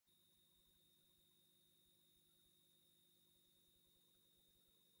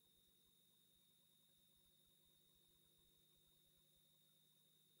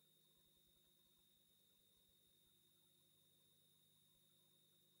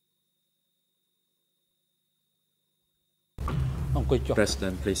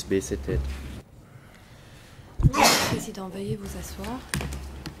President, please be seated. Président, veuillez vous asseoir.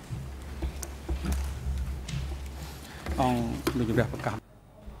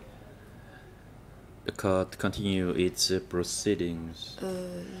 The court continues its proceedings.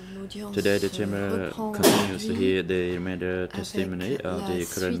 L'audience Today, the Chamber continues to hear the remainder testimony avec of the la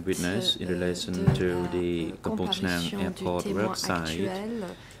current witness in relation de to la the Kampong comparution Airport du témoin worksite. actuel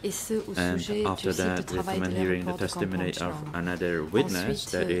et ce au And sujet after du site de that, we travail de recommend hearing the l'aéroport de testimony Kampong. of another witness,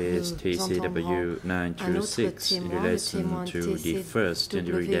 Ensuite, that is nous entendrons TCW un autre 926, in témoin, le relation témoin to the first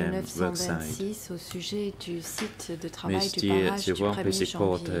Injury TCW Dam worksite. 926 au sujet du site de travail Ms. du barrage du Thieu, please 1er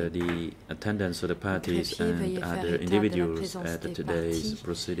report janvier. the attendance of the parties Greffier, veuillez and faire other état de la individuals présence at des today's parties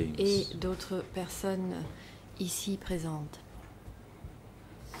proceedings. et d'autres personnes ici présentes.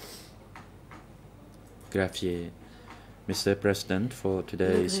 Greffier. Mr. President, for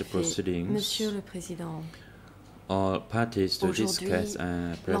today's proceedings, Monsieur le Président, all parties to this case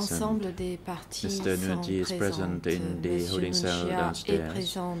are present. l'ensemble des parties Mr. Nguyen is sont present présentes. in the holding cell Monsieur est downstairs.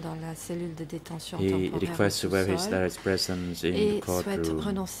 présent dans la cellule de détention He temporaire requests to au waive his sous-sol direct presence in et the souhaite courtroom.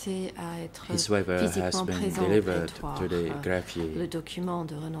 renoncer à être His waiver has physiquement been présent au delivered prétoire. to the greffier. Le document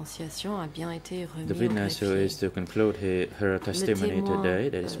de renonciation a bien été remis The witness au who greffier. is to conclude her testimony témoin, today,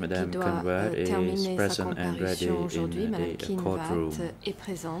 that is qui Madame doit KHIN Vat, is terminer sa present and ready comparution aujourd'hui, in Madame the KHIN courtroom. Vat est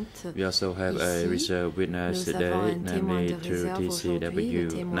présente. We also have a Ici, reserve witness nous avons today, un témoin namely de to réserve aujourd'hui, le TCW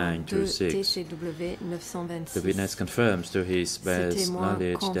témoin de 926. TCW 926. The witness confirms to his best témoin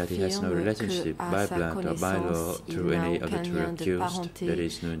knowledge that he has no confirme relationship que, à by sa blood or by law connaissance, to il n'a any of the aucun two lien de accused, parenté that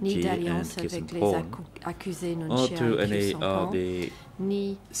is ni Nguyen and d'alliance Kim avec les Pong, accusés or Nunchia to et any Kim of Pong, the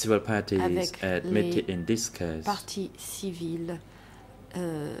ni civil parties avec admitted les in this case. parties civiles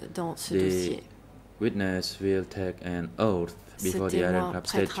dans ce The dossier. witness will take an oath before the Iron Club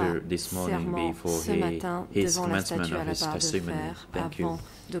statue this morning before ce matin his devant la commencement statue à of la his barre de testimony. fer Thank you. avant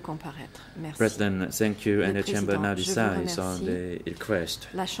de comparaître. Merci. President, thank you, and Le the Chamber Président, now je vous decides on remercie. the request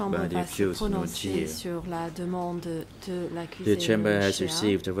La Chambre by the va se accused prononcer Nguyen. sur la demande de l'accusé The Chamber has Nunchia.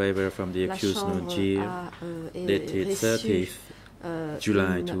 received a waiver from the La accused Chambre Nguyen a dated reçu 30th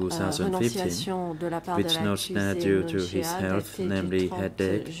July une 2015, renonciation de la part de which notes that l'accusé due to his Nunchia health, datée namely du 30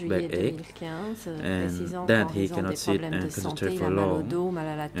 headache, juillet backache, 2015, and précisant that qu'en he raison cannot des sit problèmes and de concentrate santé, il for a mal au long, dos, mal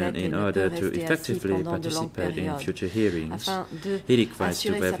à la tête and et in ne peut order to rester assis effectively pendant de longues participate in périodes. future hearings, Afin de he requests to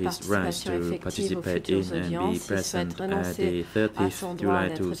assurer sa waive his rights participation to effective aux participate futures in and be audiences, il souhaite present at renoncer the à son 30th droit July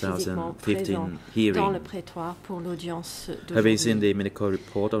d'être physiquement présent 2015 dans le hearing. prétoire pour l'audience Having seen d'aujourd'hui. the medical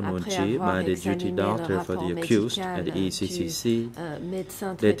report of Après Nguyen avoir by the duty examiné le doctor for rapport the accused médical at the ECCC,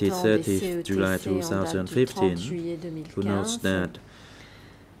 médecin dated traitant des 30th July CETC en date du 30 2015, juillet who notes 2015, that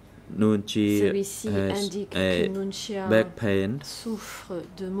Nguyen celui-ci has indique a que Nunchia back pain, souffre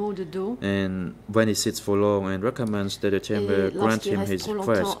de maux de dos and when he sits for long, and recommends that the chamber et grant lorsqu'il him reste his trop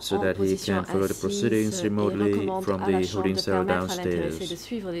longtemps request so en that he position can follow the proceedings assise et remotely recommande from à la the Chambre holding de cell permettre à l'intéressé de downstairs.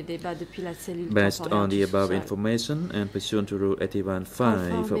 suivre les débats depuis la cellule Based temporaire on the du above sous-sol. information and pursuant to Rule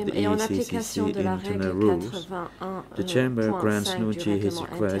 81.5 of the Et en ECCC application de la internal règle rules, the chamber grants 81.5 du Nguyen his règlement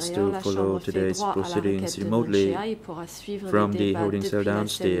request intérieur, to la follow Chambre fait today's droit à la proceedings requête de remotely Nunchia et pourra suivre from les the débats holding cell depuis la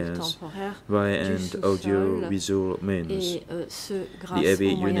cellule downstairs temporaire via du an sous-sol audio-visual means. et ce grâce The AV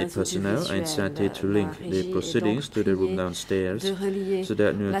aux moyens unit personnel are audiovisuels. instructed to La link régie the est donc proceedings to the room priée downstairs de relier so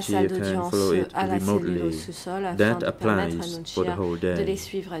that la salle Nguyen can d'audience follow it à la cellule au remotely. sous-sol afin That de permettre à applies for the Nunchia whole de les day.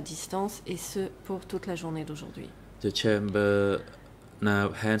 suivre à distance et ce pour toute la journée d'aujourd'hui. The chamber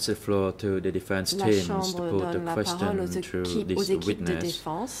now hands the floor to the defense La teams to Chambre put donne the la parole question through aux this équipes de witness.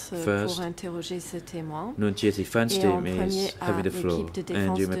 défense First, pour interroger ce témoin. Nguyen's defense Et en team premier is à having the floor, l'équipe de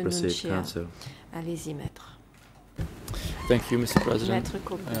and défense you may de proceed, Nunchia. counsel. Allez-y, maître. Thank you, Mr. President. Maître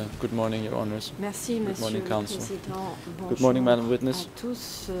Coco. Good morning, Your Honors. Merci, Good Monsieur morning, le Counsel. Président. Bonjour Good morning, Madam Witness. à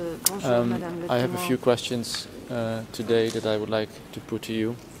tous. Bonjour, Madame le I have a témoin. few questions today that I would like to put to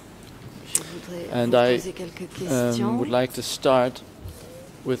you. Je voudrais And vous I poser quelques questions. would like to start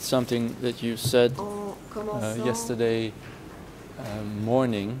with something that you said En commençant yesterday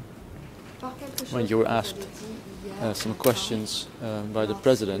morning par quelque chose when you que were vous asked avez dit hier some matin, questions by the lorsque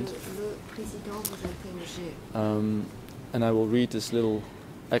President. Le président vous interrogeait. And I will read this little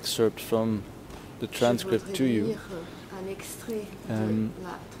excerpt from the transcript to you. Un extrait de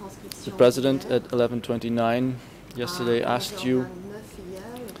la transcription The President d'hier. at 11:29 yesterday asked you, 11h29 hier,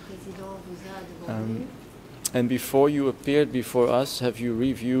 le président vous a demandé and before you appeared before us, have you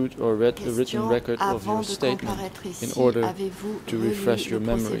reviewed or read the written question, record of your avant de statement comparaître ici, in order avez-vous to relu refresh your le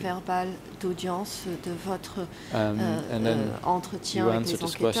memory? procès-verbal d'audience de votre and then entretien you avec les answered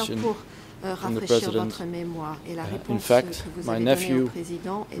this enquêteurs question pour from the rafraîchir President. votre mémoire? Et la In réponse fact, que vous my avez donnée au nephew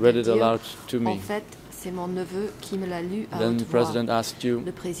président est read de it dire, aloud to en me. fait, c'est mon neveu qui me l'a lu à Then haute the voix. president asked you,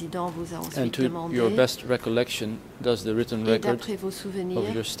 Le président vous a and ensuite to demandé, your best recollection, does the written et record d'après vos of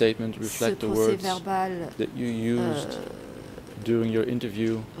souvenirs, your statement ce reflect the procès words verbal that you used during your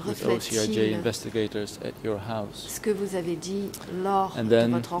interview with reflète-t-il OCIJ investigators at your house? ce que vous avez dit lors And de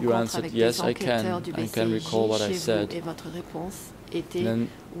then votre you rencontre answered, avec yes, les I enquêteurs can. du I can BCIJ recall what I chez said. vous, et votre réponse était Then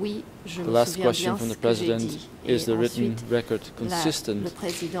oui, je the me last souviens question bien from ce the que j'ai president dit. is Et the written ensuite, record le consistent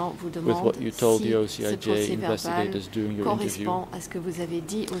président vous with demande what you told si the ce OCIJ procès verbal investigators during your interview? correspond à ce que vous avez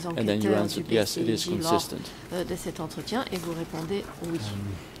dit aux And then you enquêteurs du answered, yes, it is BCIJ lors consistent. de cet entretien, et vous répondez oui.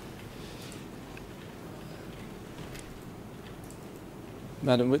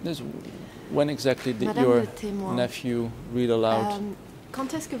 Madam Witness, when exactly did Madame your le témoin, nephew read aloud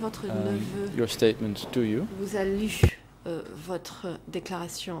quand est-ce que votre neveu your statement to you? vous a lu votre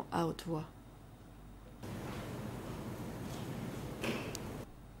déclaration à haute voix?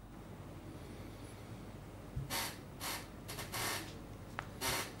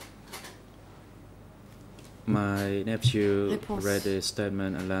 My nephew Réponse. read a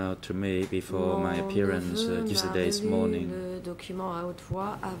statement aloud to me before Mon my appearance neveu m'a yesterday's relu morning. le document à haute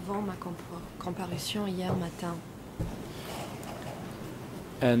voix avant ma comparution hier matin.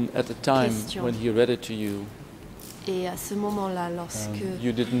 And at the time Question. when he read it to you, Et à ce moment-là, lorsque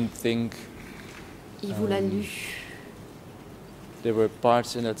you didn't think il vous l'a lu, there were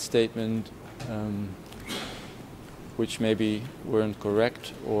parts in that statement which maybe weren't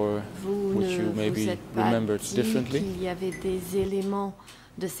correct or vous which ne you maybe vous êtes pas remembered dit differently? qu'il y avait des éléments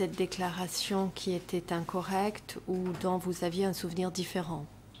de cette déclaration qui étaient incorrects ou dont vous aviez un souvenir différent?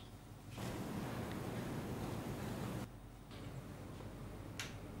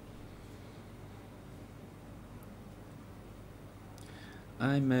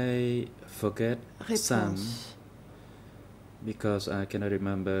 I may forget some Réponse. because I cannot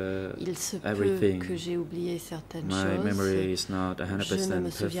remember Il se peut everything. que j'ai oublié certaines My memory choses. is not Je ne 100% me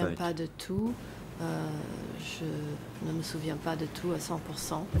souviens perfect. pas de tout. Je ne me souviens pas de tout à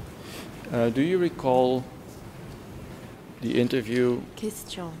 100%. Do you recall the interview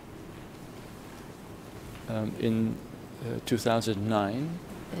Question. in 2009,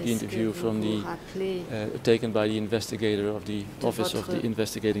 the Est-ce que interview vous from vous the rappelez taken by the investigator of the de Office of the votre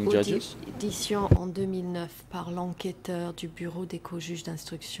Investigating Judges? audition en 2009 par l'enquêteur du bureau des co-juges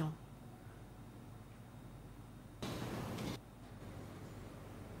d'instruction?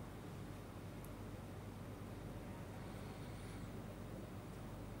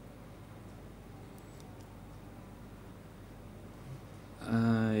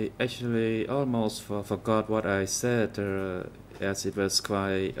 I actually almost forgot what I said, as it was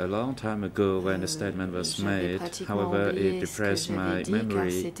quite a long time ago when the statement was J'avais made. pratiquement However, oublié it ce que refreshed j'avais my dit, car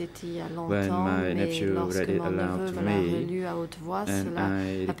memory c'était il y a when longtemps, my mais nephew lorsque read it mon aloud neveu to me l'a me, relu à haute voix, and cela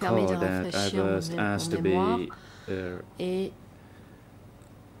I a permis de recall that I rafraîchir was asked mon mémoire,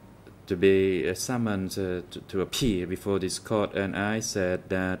 to be summoned to appear before this court, and I said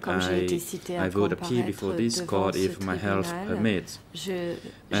that comme j'ai été citée à I would appear comparaître before this devant court ce if my health tribunal, permits. j'ai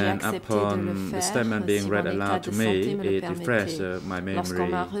And accepté de le upon the faire statement being si read mon état aloud de to santé me, me le it refreshed permettait. my Lorsqu'on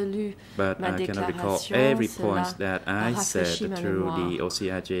m'a memory, relu but ma I cannot recall déclaration, every cela point that a I rafraîchi said ma through the mémoire.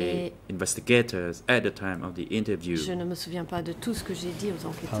 OCIJ Et investigators at the time of the interview. je ne me souviens pas de tout ce que j'ai dit aux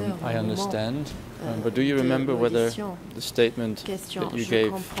enquêteurs I au moment understand, but do you de remember whether l'audition. the statement Question, that you je gave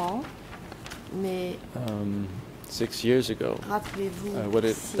comprends, mais 6 years ago, rappelez-vous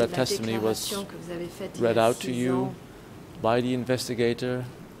whether si that la testimony was déclaration que vous avez faite il y read a out to 6 you ans, by the investigator,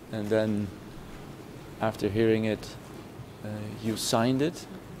 and then after hearing it, you signed it?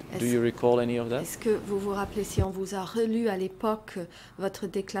 Do you recall any of that? est-ce que vous vous rappelez si on vous a relu à l'époque votre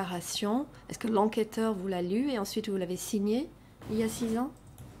déclaration? Est-ce que l'enquêteur vous l'a lu et ensuite vous l'avez signé il y a 6 ans?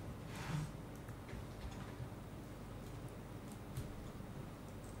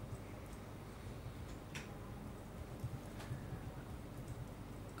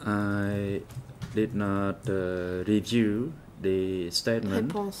 I did not review the statement.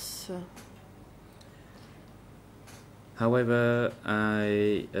 Réponse. However,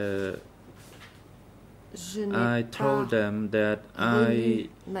 Je I n'ai told pas them that relu I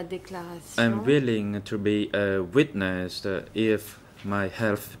ma déclaration, am willing to be a witness if my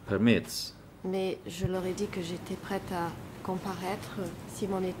health permits. mais je leur ai dit que j'étais prête à comparaître si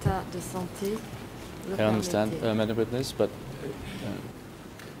mon état de santé le I understand, permettait. Madam Witness, but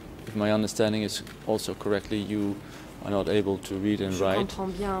if my understanding is also correctly, you are not able to read and Je write. comprends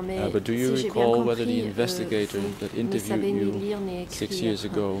bien, mais But do you si j'ai bien recall whether the compris, investigator vous that ne interviewed savez ni you lire ni 6 years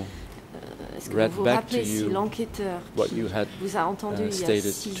écrire. ago Est-ce que read vous vous back to rappelez si you l'enquêteur what qui you had vous a entendu il y a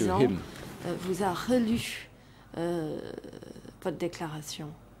stated 6 to ans him? vous a relu votre déclaration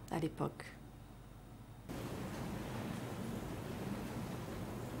à l'époque?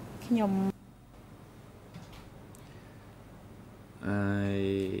 ខ្ញុំ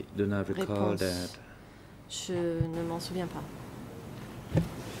I do not recall Réponse. that. Je ne m'en souviens pas.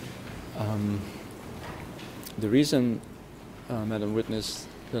 The reason, Madam Witness,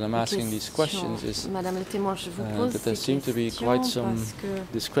 that I'm asking these questions is Madame le témoin, je vous pose that there ces seem to be questions quite some parce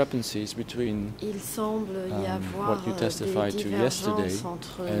que discrepancies between il semble y avoir what you des testified to yesterday divergences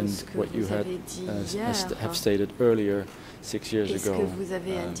entre and ce que what you vous had avez dit hier have stated earlier 6 years et ce ago que vous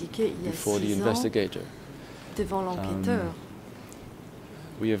avez indiqué il y a before the 6 ans investigator. devant l'enquêteur.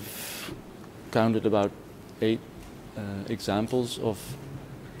 We have counted about 8 examples of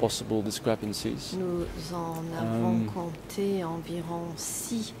possible discrepancies. Nous en avons compté environ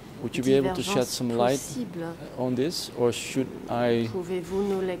 6 Would you be able to shed divergences some light possibles. on this, or should I, Pouvez-vous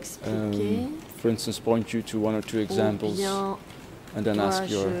nous l'expliquer for instance, point you to 1 or 2 examples ou bien and then ask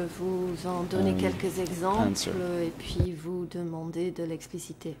your dois-je vous en donner quelques exemples answer. et puis vous demander de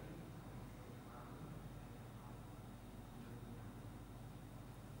l'expliciter?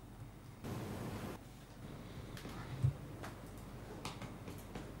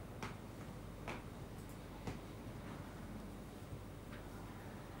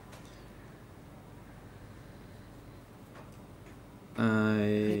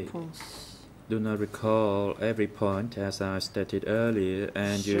 I Réponse. do not recall every point as I stated earlier,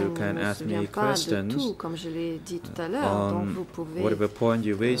 and Je you can ne me ask souviens me pas de tout, questions comme je l'ai dit tout à l'heure, donc vous on pouvez whatever point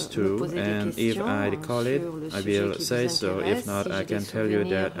you wish me to, poser des and if questions I recall it, sur le I sujet will qui say vous so. intéresse. If not, Si I j'ai can des tell you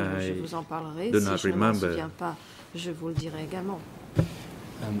souvenirs, that je I vous en parlerai. do Si not je ne m'en remember. souviens pas, je vous le dirai également.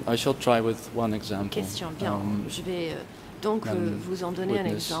 I shall try with one example. Question, bien. Je vais donc vous en donner un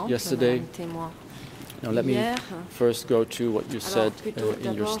witness, exemple, yesterday, madame témoin. Now let me Hier, first go to what you said plutôt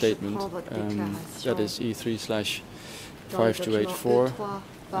in your d'abord, je statement. prends votre That is E3/5284. dans le document E3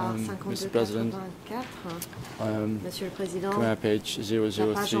 par Mr. President, 5284, Monsieur le Président, Khmer page la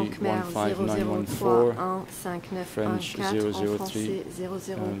page en Khmer 003-15914, 003-15914, French en 003 français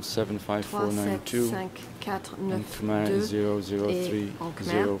 003 75492, and 75492 Khmer et en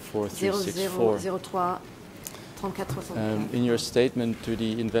Khmer 04364. 0003 3464. In your statement to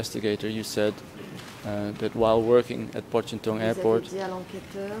the investigator, you said that while working at Pochentong Vous avez Airport, dit à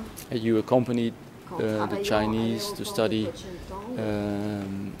l'enquêteur you accompanied qu'en the travaillant à Chinese to l'aéroport study de Pochentong,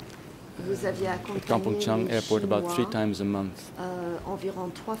 at vous aviez accompagné Kampong les Airport about 3 Chinois, times a month. environ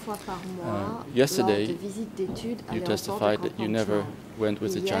 3 fois par mois Yesterday, lors de visites d'études à You l'aéroport testified de that you never Kampong. went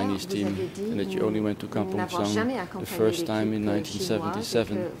with the Hier, Chinese vous team avez dit and that you only went to Kampong n'avoir jamais the accompagné first time in l'équipe chinoise et 1977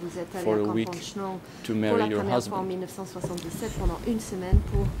 que vous êtes allé for à a week Kampong to pour marry la your première fois en husband. 1977 pendant une semaine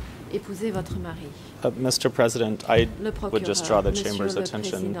pour épouser votre mari. Mr. President, I Le would just procureur, draw the Monsieur chamber's le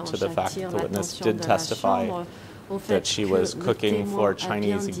attention Président, to the fact j'attire that the witness l'attention did de la testify Chambre au fait that she que was le cooking témoin for a bien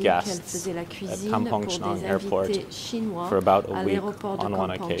Chinese dit qu'elle guests faisait la at cuisine Kampong pour Chhnong des Airport invités chinois for about a à week l'aéroport de on one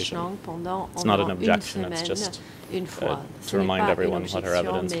Kampong occasion. Chhnong pendant It's not an environ une objection, it's semaine, just une fois. Ce to n'est remind pas everyone une what her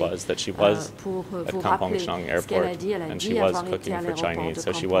objection, evidence mais was, that she was pour at vous Kampong rappeler Chhnong ce qu'elle Airport a dit. Elle a and she dit was avoir été cooking à for l'aéroport Chinese, de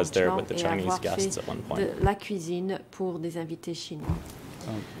so she Kampong was there Chhnong with the et Chinese avoir guests fait at one point. de la cuisine pour des invités chinois.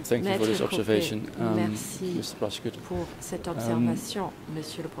 Thank you for this Maître observation, merci Mr. Prosecutor. pour cette observation,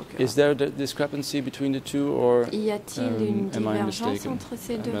 Monsieur le procureur. Is there a discrepancy between the two, or Y a-t-il une am I divergence mistaken, entre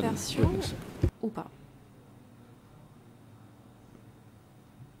ces deux Madam versions Witness? ou pas?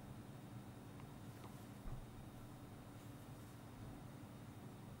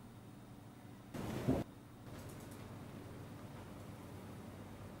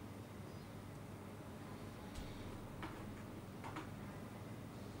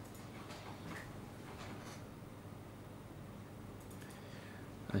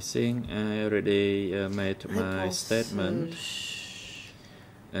 I think I already made my Réponse, statement,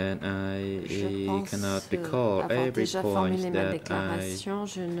 and je I pense cannot recall avoir every déjà point formulé ma that I déclaration.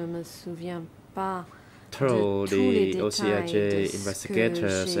 Je ne me souviens pas told de tous les the détails de OCIJ ce que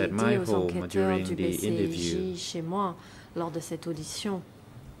investigators j'ai at my dit aux home enquêteurs during du the interview. BCIJ chez moi lors de cette audition.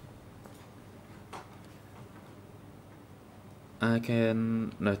 I can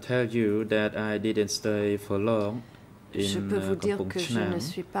tell you that I didn't stay for long Je peux vous in dire Kampong que je ne Chhnang.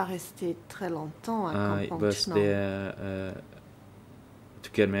 suis pas restée très longtemps à I Kampong was Chhnang. there to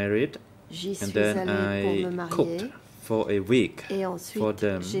get married, J'y and suis then allée pour I me marier cooked for a week et for ensuite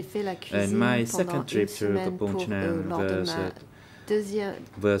them. j'ai fait la And cuisine my pendant second une trip to semaine pour Kampong eux Chhnang lors de ma deuxième.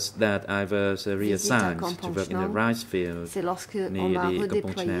 was that I was reassigned to Kampong work in the Chhnang. rice field C'est lorsque on near m'a the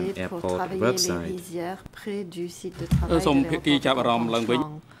Kampong redéployé Chhnang pour airport travailler website. les rizières près du site de travail Somme de Pheki l'aéroport de Chabaram Kampong Langwing.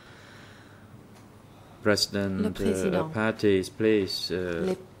 Chhnang. President président. parties, please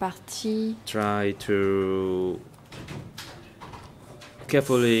Les partis try to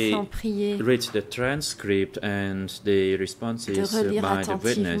carefully sans prier read the transcript and the responses de relire by the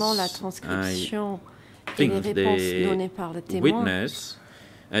attentivement la witness. I transcription et les think réponses données the par le témoin witness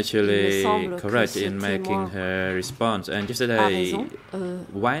Il me actually semble que correct ce in making témoin her response. And a yesterday, raison.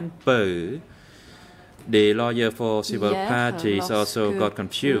 Wan Pei, the lawyer for civil Hier, parties, also got lorsque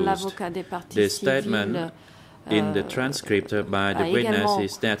confused. l'avocat des parties The statement civiles in the transcript by the a witness également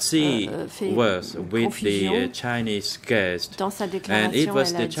is that she fait was with confusion. the Chinese guest, Dans sa and it déclaration,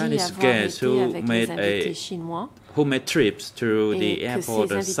 was elle the a dit Chinese avoir guest été who avec les made invités chinois who made trips to et the que airport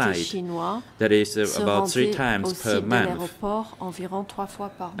ces invités site chinois that is se about 3 rendaient times au per site de month, l'aéroport environ 3 fois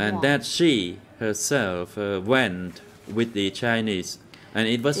par and mois. that she herself went with the Chinese, and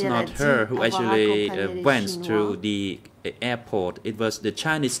it was Et elle a not dit her who avoir actually accompagné les went Chinois. to the airport. It was the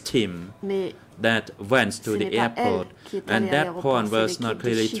Chinese team Mais that went to ce the n'est pas elle airport, qui est allée and à that l'aéroport, point c'est was l'équipe not de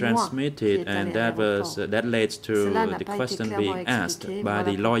clearly Chinois qui transmitted, est and allée à that was l'aéroport. that leads to Cela n'a the pas été question clairement being asked expliqué. by Voilà the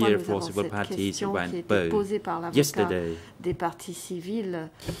pourquoi lawyer nous for avons civil cette parties, question Wan qui a été Pei, posée par l'avocat yesterday. des parties civiles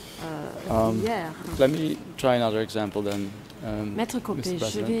hier. Let me try another example then. Maître Mr. Copé, je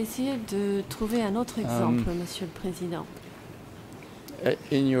President. vais essayer de trouver un autre exemple, Monsieur le Président.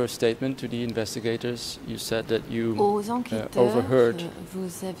 In your statement to the investigators, you said that you Aux enquêteurs, overheard vous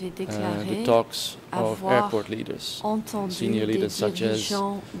avez the déclaré talks of avoir airport leaders, entendu senior des leaders such as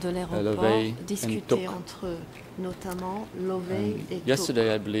dirigeants de l'aéroport Lovey and discuter Tuk. entre eux, notamment Lovey et Tuk.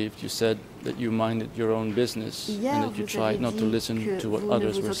 Yesterday, I believe you said that you minded your own business Hier, and that you vous tried avez not to dit listen que to what vous ne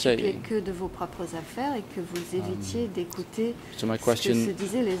others vous were occupiez saying. que de vos propres affaires et que vous évitiez d'écouter So my ce que se question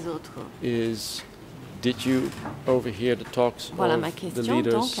disaient les autres. is, did you overhear the talks Voilà ma of the question.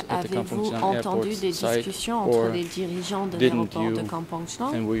 leaders Donc, at the Kampong avez-vous Chhnang airport entendu des site, discussions entre or les dirigeants de didn't l'aéroport de you, Kampong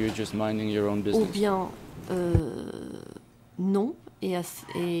Chhnang and were you just minding your own ou business? bien non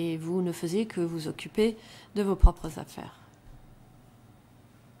et vous ne faisiez que vous occuper de vos propres affaires?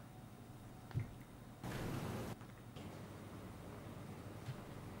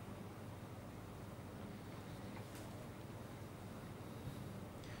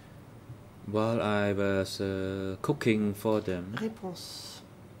 While I was cooking for them, Réponse.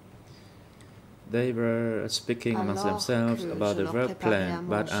 they were speaking amongst Alors themselves que about je the leur work préparais à plan,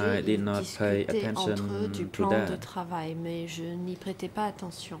 but manger, I did ils not pay discutaient entre eux attention du to plan de that. travail, mais je n'y prêtais pas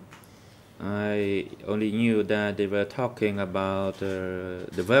attention. I only knew that they were talking about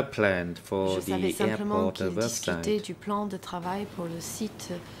the work plan for Je savais the simplement airport qu'ils discutaient website. du plan de travail pour le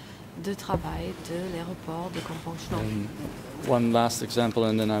site de travail de l'aéroport de Kampong Chhnang. One last example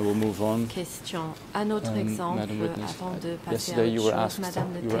and then I will move on. Question. Un autre exemple Madam Witness, avant de passer à yesterday you were autre chose, asked,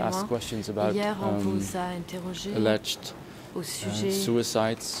 Madame le you were asked témoin. questions about Hier, on vous a interrogé alleged au sujet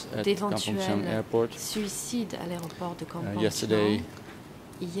suicides at Kampong Chhnang d'éventuels Airport. suicides à l'aéroport de Kampong Yesterday Chhnang.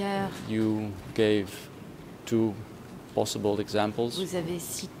 Hier, you gave two possible examples. vous avez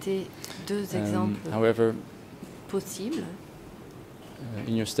cité deux exemples However, possibles.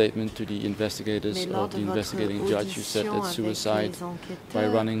 in your statement to the investigators Mais lors of de the votre investigating judge, you said audition that avec suicide les enquêteurs, by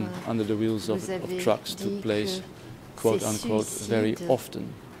running under the wheels vous of avez trucks dit took place, que quote ces unquote, very suicides, often.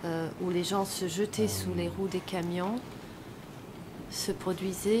 où les gens se jetaient sous les roues des camions, se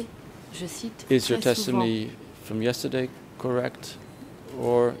produisaient, je cite, Is your très souvent. testimony from yesterday correct,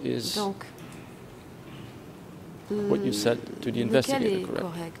 or is Donc, what you said to the lequel investigator est correct?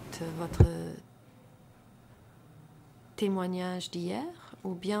 correct, votre témoignage d'hier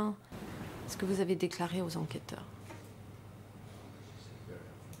ou bien ce que vous avez déclaré aux enquêteurs?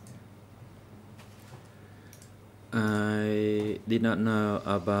 I did not know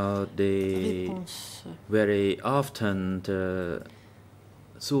about the Réponse. very often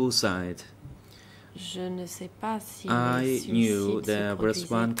suicide. Je ne sais pas si I les knew suicides there se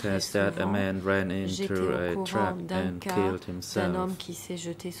was one produisaient très case that a souvent. man ran J'étais into au a courant truck d'un and cas killed d'un himself. homme qui s'est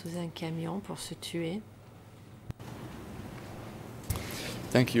jeté sous un camion pour se tuer.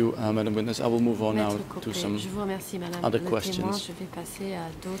 Thank you, Madam Witness. I will move on now Maître to Copé, some je vous remercie, Madame other le témoin. questions. Je vais passer à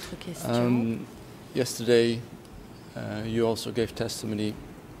d'autres questions. Yesterday, you also gave testimony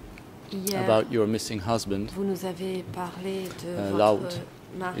Hier, about your missing husband. vous nous avez parlé de Laut votre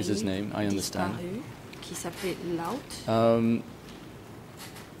mari is his name, I understand. disparu, qui s'appelait Laut.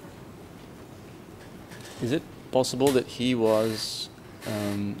 Is it possible that he was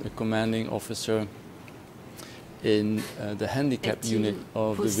a commanding officer in the handicap Est-il unit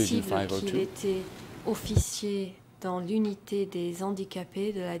of Division possible qu'il 502? était officier dans l'unité des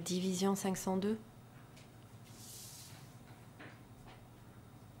handicapés de la division 502?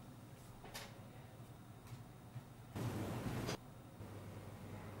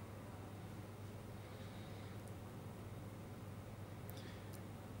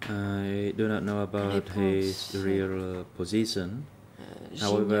 I do not know about his Réponse. real position.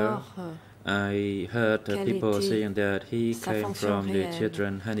 However, J'ignore I heard quelle people était saying that he sa came fonction from the réelle.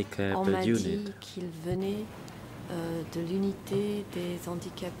 children On handicapped m'a unit. dit qu'il venait de l'unité des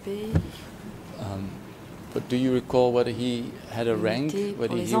handicapés, But do you recall whether he had a rank, l'unité pour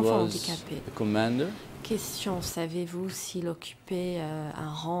whether les he enfants was handicapés. a commander? Question, savez-vous s'il occupait un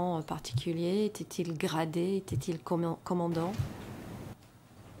rang particulier? Était-il gradé? Était-il commandant?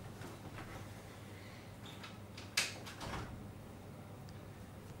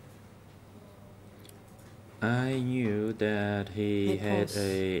 I knew that he had Réponse.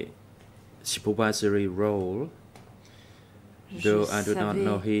 a supervisory role, Je though I do not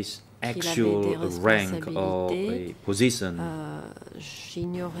know savais his qu'il avait actual des rank or responsabilités. a position.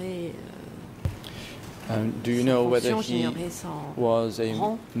 J'ignorais Do you sa know whether fonction, he j'ignorais son was a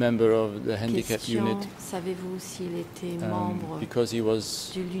rang. member of the handicap Question, unit savez-vous s'il était membre because he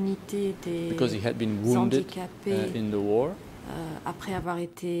was de l'unité des because he had been wounded handicapés in the war? après avoir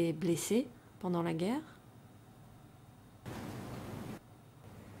été blessé pendant la guerre?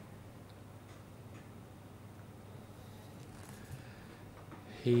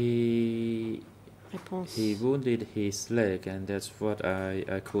 Réponse. He wounded his leg, and that's what I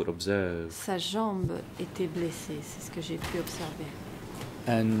could observe. Sa jambe était blessée, c'est ce que j'ai pu observer.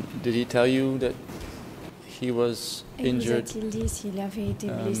 And did he tell you that he was Et vous injured a-t-il dit s'il avait été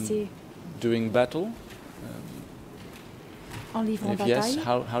blessé during battle? en livrant If bataille? yes,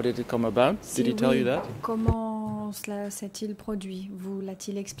 how did it come about? Si Did he tell oui, you that? comment cela s'est-il produit? Vous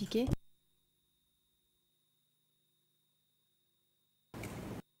l'a-t-il expliqué?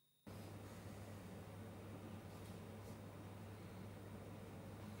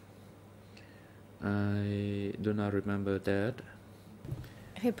 I do not remember that.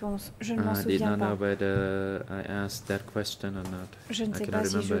 Réponse. Je ne m'en I did souviens not know pas. whether I asked that question or not. Je ne I sais cannot pas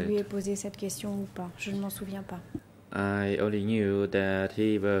si je remember lui ai it. posé cette question ou pas. Je ne m'en souviens pas. I only knew that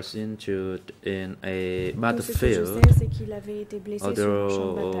he was injured in a Tout ce que je battlefield, sais, c'est qu'il avait été blessé sur un champ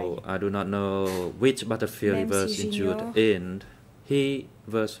de although bataille. I do not know which battlefield he Même was si injured j'ignore in. He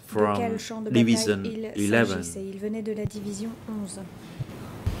was De quel from champ de Division bataille il 11. s'agissait? Il venait de la division 11.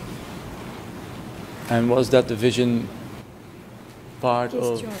 And was that division part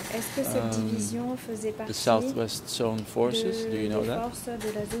of Question. Est-ce que cette division faisait the partie Southwest Zone Forces? Do you know des that? forces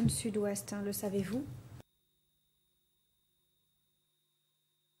de la zone sud-ouest? Le savez-vous?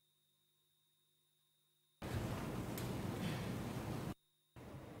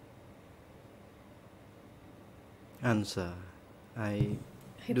 Answer. I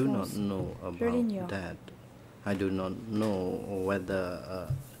do not Réponse. know Je l'ignore. about that. I do not know whether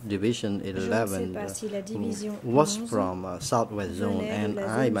Division Je ne sais 11 pas si la division was 11 from Southwest Zone, venait de and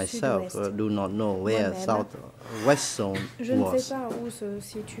la I zone myself sud-ouest. do not know where Moi-même, Southwest Zone Je ne sais was. pas où se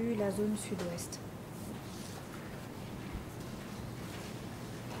situe la zone sud-ouest.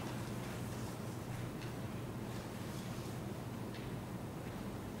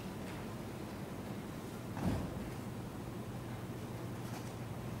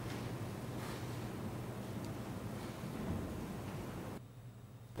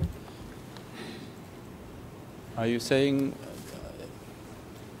 Are you saying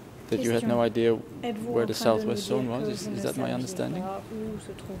that you had Question. no idea Êtes-vous where en the train de nous Southwest Zone dire was? que Is vous ne that my saviez understanding? pas où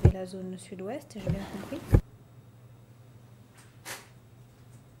se trouvait la zone sud-ouest? J'ai bien compris.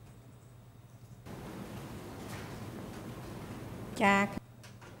 Jack.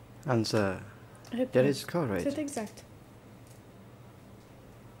 Answer. That is correct. C'est exact.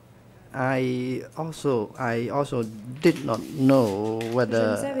 I also did not know Je ne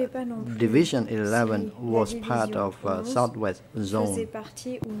whether savais pas non plus Division si 11 la was part division of 11 Southwest faisait Zone.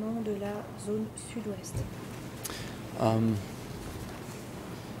 partie ou non de la zone sud-ouest.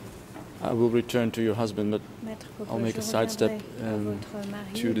 I will return to your husband, but Maître Coco, I'll make a je sidestep reviendrai à votre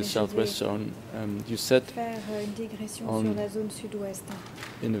mari, to the mais je Southwest vais Zone. You said faire une digression on- sur la zone sud-ouest.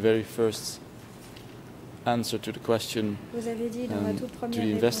 in the very first answer to the question Vous avez dit dans la toute to première the réponse à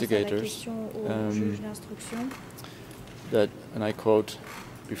la investigators question au juge d'instruction, that, and I quote,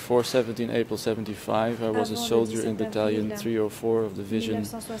 before 17 April 75, I was a Avant le soldier in 17 Battalion avril 304 of Division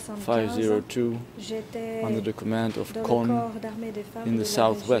 1975, 502 j'étais under the command of dans le KHIN corps d'armée des femmes in de the la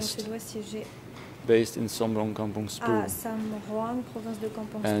région southwest, sud-ouest siégée based in Sombrong Kampong Spoo. à Samroang, province de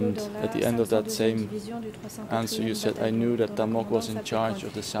Kampong Spoo, And dans la at the end of that 502e same division du 304e answer, you said, I bataillon, knew that dont le Tamok was commandant in s'appelait charge Kon.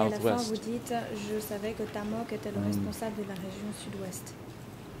 of the Et à la fin, vous southwest. dites, je savais que Tamok était le responsable de la région sud-ouest.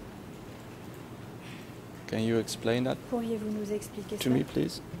 Can you explain that Pourriez-vous nous expliquer to ça? me,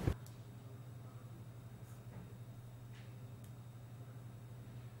 please?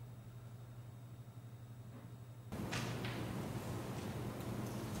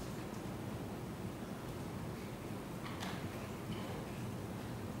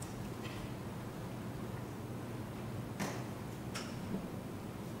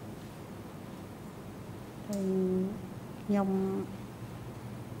 ខ្ញុំ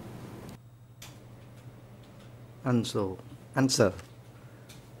Answer.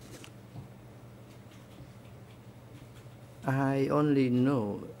 I only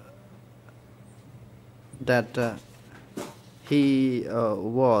know that he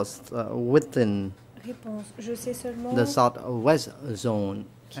was within Réponse. Je sais seulement the southwest zone,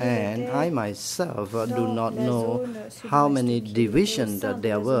 and était I myself do dans not la know zone how sud-ouest, many qu'il était au divisions sein that de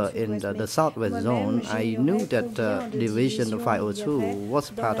there la zone were in sud-ouest, the mais southwest zone. moi-même, I knew j'ignorais that combien de division divisions il y 502 avait was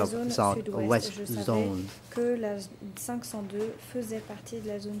dans part la of zone southwest sud-ouest. Je savais zone. que la 502 faisait partie de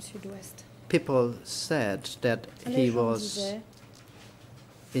la zone sud-ouest. People said that Les he gens was disaient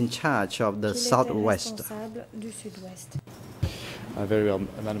in charge of the qu'il était southwest. responsable du sud-ouest. Very well,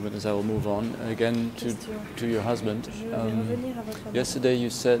 Madam Witness, I will move on again Question. to your husband. Je vais revenir à votre mari. Yesterday you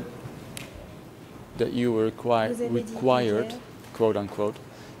said that you were Vous avez dit required, hier quote unquote,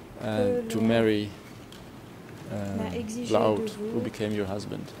 to l'on marry m'a exigé Loud, de vous who became your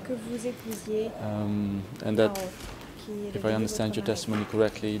husband. que vous épousiez And that, Paul, qui est if I devenu understand votre your mari. testimony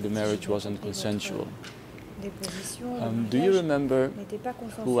correctly, the Si marriage j'ai bien wasn't compris votre consensual. déposition, le Do you mariage remember n'était pas who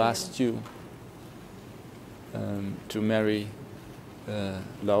consensuel. asked you to marry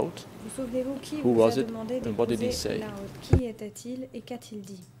Loud? Vous souvenez-vous qui Who vous was a it demandé and what did he d'épouser say? Loud? Qui était-il et qu'a-t-il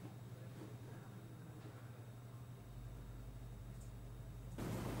dit?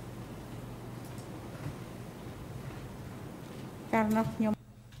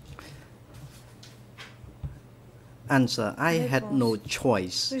 Answer. I had no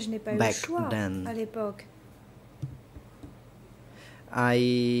choice Oui, je n'ai pas eu le back choix à then. l'époque.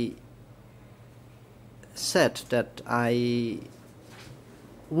 I said that I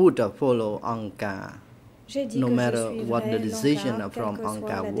would follow Anka J'ai dit no que matter je what the suivrais decision l'Anka, from quelle que soit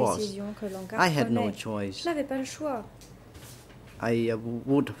Anka la was. décision que l'Anka I had no prenait. choice. Je n'avais pas le choix. I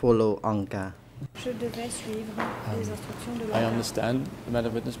would follow Anka. Je devais suivre les instructions de I l'Anka. understand,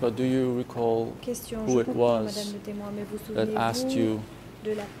 Madam Witness, but do you recall Question, who je it comprends, was Madame le témoin, mais vous that asked souvenez-vous you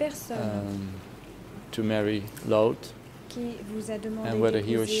de la personne to marry Loud? qui vous a demandé And whether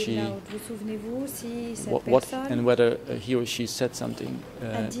he or d'épouser she- Loud? Vous souvenez-vous si cette What personne and whether he or she said something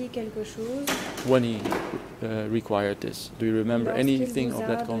a dit quelque chose when he required this? Do you remember lorsqu'il anything vous of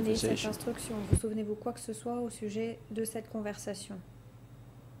a that donné cette conversation? instruction? Vous souvenez-vous quoi que ce soit au sujet de cette conversation?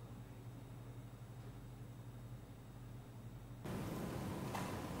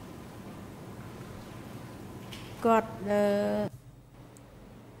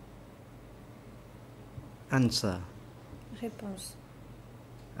 Answer. Réponse.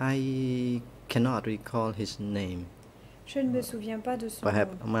 I cannot recall his name. Je ne me souviens pas de son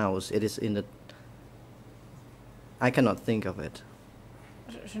Perhaps nom. mouse. It is in the. I cannot think of it.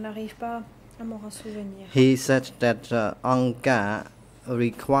 Je n'arrive pas à m'en souvenir. He said that Anka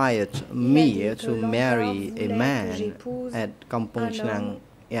required me dit que to l'Anka marry a voulait que man j'épouse at Kampong un Chnang homme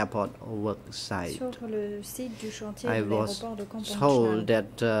airport work site. Sur le site du chantier I de was l'aéroport de Kampong told Chnang.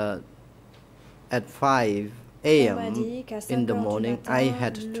 that at 5 On m'a a.m. dit qu'à in 5 the heures du morning matin, I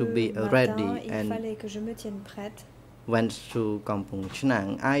had to le be matin, ready il and fallait que je me tienne prête went to Kampong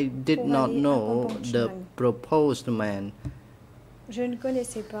Chnang. I did pour not aller à know Kampong the Chnang. proposed man Je ne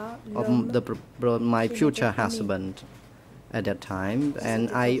connaissais pas of l'homme. my qui future m'était promis. husband at that time, À and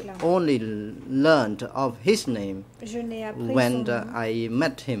cette I époque-là. only learned of his name Je n'ai appris when son nom I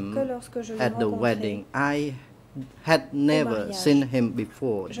met him que lorsque je l'ai at the rencontré. wedding. I had never mariage. seen him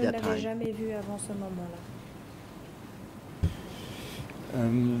before Je ne that l'avais time. jamais vu avant ce moment-là.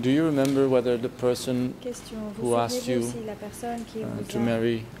 Do you remember whether the person Question. Who Vous asked souvenez-vous you, si la personne qui vous to a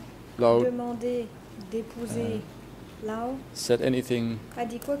marry Loud demandé d'épouser Lao said anything a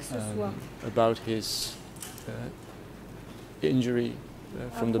dit quoi que ce soit about his injury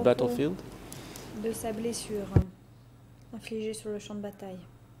from the propos battlefield? de sa blessure infligée sur le champ de bataille?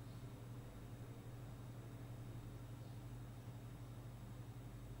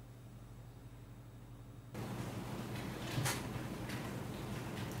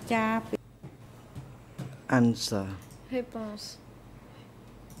 Answer. Réponse.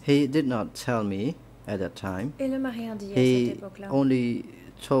 He did not tell me at that time. Il ne m'a rien dit à cette He époque-là. only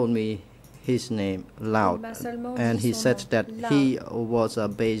told me his name Loud, Il m'a seulement and dit he son said nom, that Loud. he was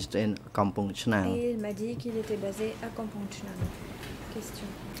based in Kampong Chnang. Et il m'a dit qu'il était basé à Kampong Chnang. Question.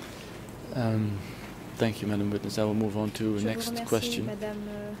 Thank you, Madam Witness. I will move on to Je next vous remercie, question. Madame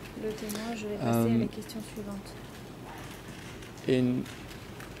le témoin. Je vais passer à la question suivante. In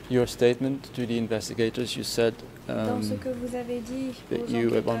your statement to the investigators, you said Dans ce que vous avez dit that aux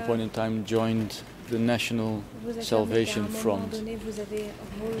you, at one enquêteurs, point in time, joined the National vous affirmez Salvation qu'à un moment Front. donné, vous avez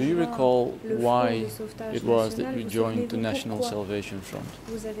Do you rejoint recall le front why de sauvetage it was national. that you Vous joined the souvenez-vous National pourquoi Salvation Front?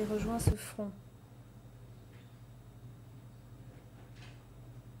 vous avez rejoint ce front?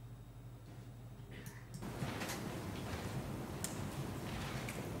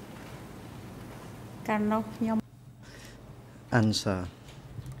 Answer.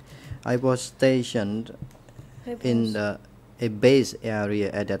 I was stationed in a base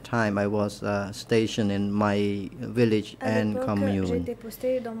area at that time. I was stationed in my village and commune.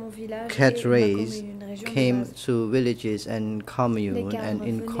 Cadres came to villages and commune and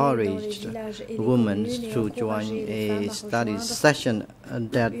encouraged women to join a study session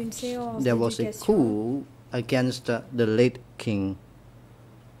that there was a coup against the late king.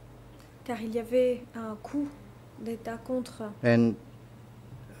 Car il y avait un coup d'État contre And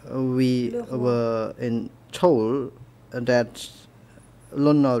we were told that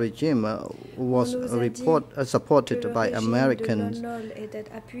Lon Nol regime was supported by Americans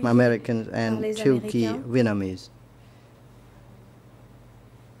and Turkey Vietnamese.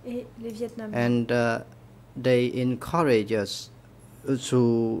 et les Vietnamiens. And they encouraged us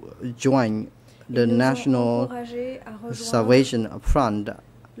to join the National Salvation Front.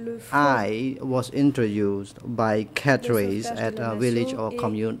 I was introduced by cadres at a village or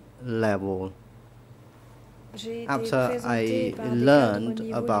commune level. After I learned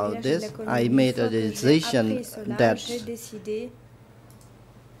about this, I made a decision that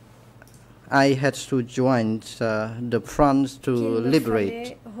I had to join the front to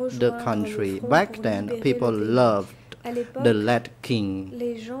liberate the country. Back then, people loved the late king.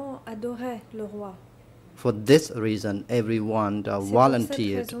 Les gens adoraient le roi. For this reason, everyone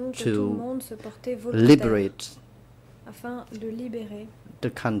volunteered to liberate afin de libérer the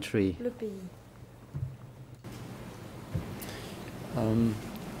country. le pays.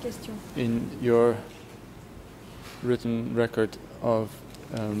 Question. In your written record of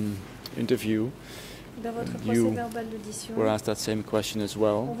interview, Dans votre you procès-verbal d'audition, were asked that same question as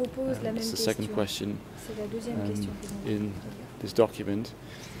well. on vous pose la même It's the question. second question C'est la deuxième question que vous in posez. this document.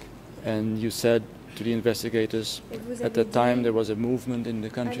 And you said to the investigators, Et vous at avez that time dit, there was a movement in the à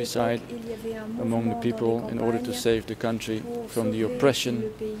countryside l'époque, il y avait un among the mouvement people dans les in order to campagnes save the country pour from the sauver oppression le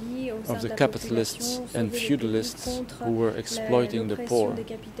pays au sein of de the la capitalists population, and sauver le pays feudalists contre who were exploiting the l'oppression poor. des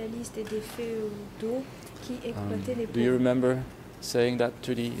capitalistes et des féodaux qui exploitaient les Do you pauvres. remember saying that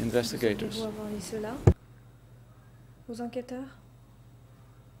to the Vous investigators? souvenez-vous avoir dit cela aux enquêteurs?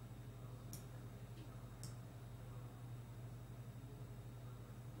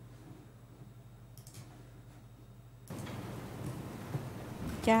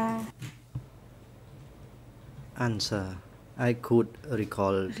 Answer. I could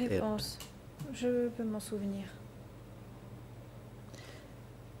recall it. Réponse. Je peux m'en souvenir.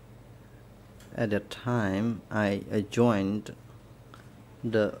 At that time, I joined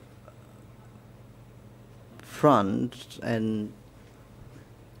the front and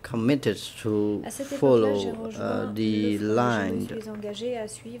committed to À cette époque-là, j'ai follow rejoint the le front. Je me line suis engagée à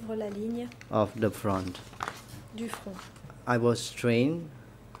suivre la ligne of the front. du front. I was trained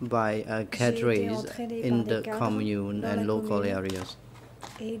by cadres entraînée in par des the cadres commune dans and la local commune. areas.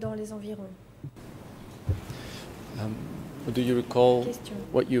 Et dans les environs. Do you recall Question.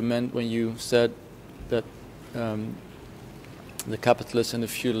 what you meant when you said that the capitalists and the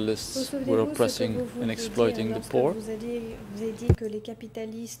Vous feudalists were souvenez-vous ce que oppressing vous and vouliez exploiting dire the lorsque poor? vous avez dit que les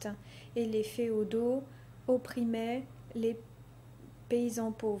capitalistes et les féodaux opprimaient les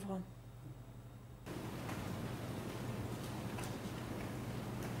paysans pauvres.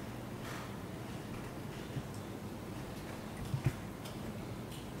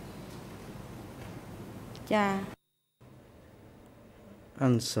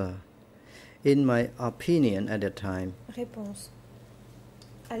 Answer. In my opinion at that time, Réponse.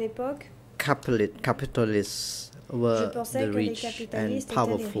 À l'époque, capitalists je were pensais the que les rich and capitalistes étaient les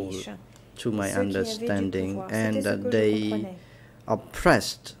powerful riches, to my ceux qui avaient du understanding, pouvoir. and C'était ce que je they comprenais.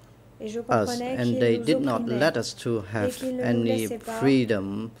 oppressed Et je us, comprenais and qu'ils they nous did not opprimaient let us to et have qu'ils ne nous any laissaient pas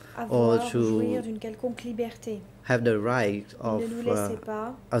freedom or avoir, to jouir d'une quelconque liberté. have the right Ils of ne nous laissaient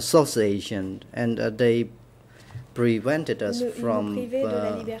pas, association, and they prevented us ils nous from privaient de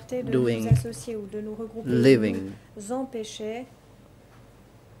la liberté de doing nous associer ou de nous regrouper, living. nous empêchaient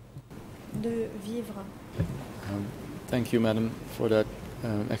de vivre. Thank you, madam, for that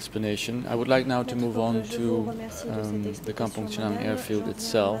explanation. I would like now to move on Je vous to remercie de cette the explication, Kampong Chhnam madame. airfield J'en viens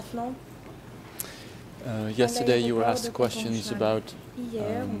itself. maintenant Yesterday you were l'aéroport asked de Kampong questions Chhnam. about Hier,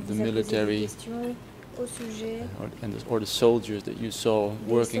 on the vous a posé des military questions au sujet or the soldiers that you saw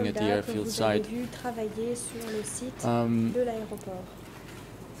des working at the soldats que airfield vous avez site. vus travailler sur le site Um, de l'aéroport.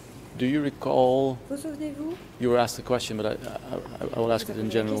 Do you recall? Vous souvenez-vous? You were asked a question, but I will ask Vous it avez in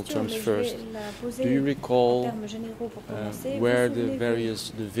posé la general question, terms mais je first. vais la poser Do you en recall termes généraux pour commencer. Vous where the souvenez-vous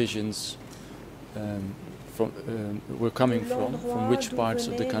various divisions were coming de from l'endroit which d'où parts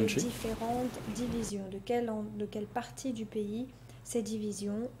of the venaient les country? différentes divisions, de quelle partie du pays ces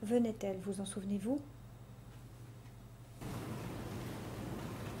divisions venaient-elles? Vous en souvenez-vous?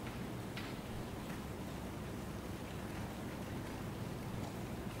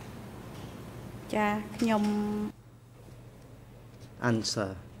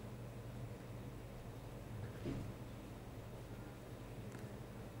 Answer.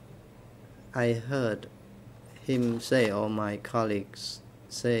 I heard him say, or my colleagues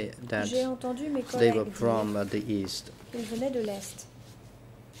say, that J'ai entendu mes they were collègues from dire the east. qu'ils venaient de l'Est.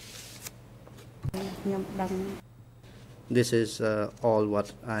 This is all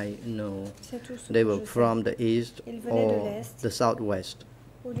what I know. C'est tout ce They que were je from sais. the east Ils venaient de or l'Est the southwest.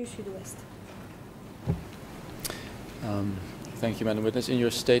 ou du Sud-Ouest. Thank you, Madam Witness. In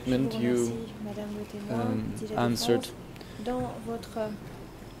your statement, Je vous you remercie, Madame le témoin, dit la answered défense. Dans votre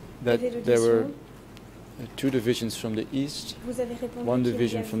that PV there were d'audition, two divisions from the east, vous avez répondu one qu'il y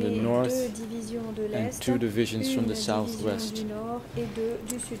division from the avait north, deux divisions de and l'Est, two divisions from une the division southwest. du Nord et deux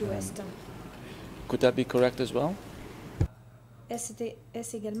du Sud-Ouest. Could that be correct as well?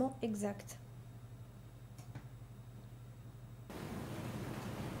 Est-ce également exact?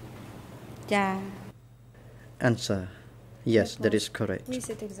 Answer. Yes, that is Réponse. correct. Oui,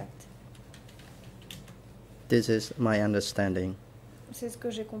 c'est exact. This is my understanding. C'est ce que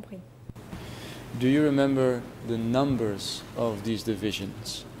j'ai compris. Do you remember the numbers of these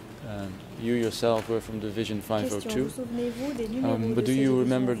divisions? You yourself were from Division Question, 502, vous souvenez-vous des numéros but de do ces you divisions?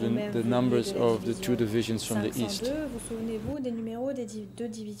 remember Vous-même the veniez numbers de la of the two division divisions from the east? 502, vous souvenez-vous des numéros des deux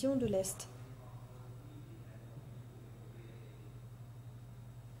divisions de l'Est?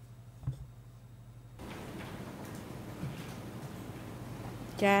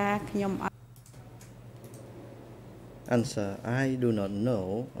 Answer. I do not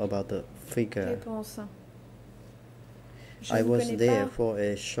know about the figure. Réponse. Je I ne was connais there pas for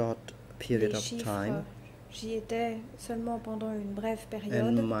a short period les of chiffres. time, J'y étais seulement pendant une brève période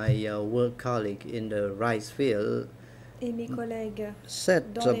and my work colleague in the rice field et mes collègues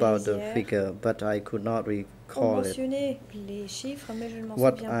said dans les about the rizières figure, but I could not ont recall it. mentionné les chiffres, mais je ne m'en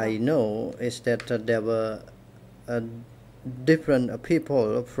What souviens pas. I know is that there were different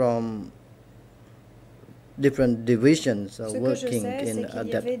people from different divisions Ce que je working sais, c'est in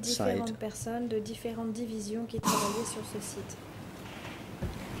qu'il y avait that différentes site. personnes de différentes divisions qui travaillaient sur ce site.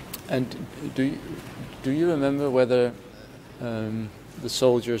 And do you remember whether the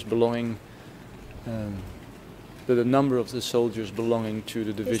soldiers belonging, the number of the soldiers belonging to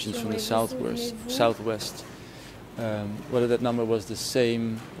the divisions from the southwest, whether that number was the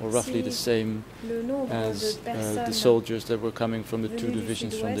same or roughly the same Le nombre as de personnes the soldiers that were coming from the two venues du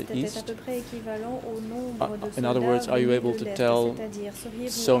divisions from Sud-Ouest the était à east? peu près équivalent au nombre de In other words, soldats are you venus able de to l'Est, tell c'est-à-dire seriez-vous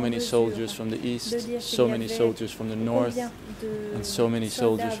so en many mesure soldiers from the de east, dire so qu'il y many avait soldiers from the north, combien de and so many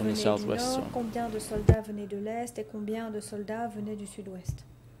soldiers soldats from the venaient du southwest? Nord, So. combien de soldats venaient de l'Est et combien de soldats venaient du Sud-Ouest?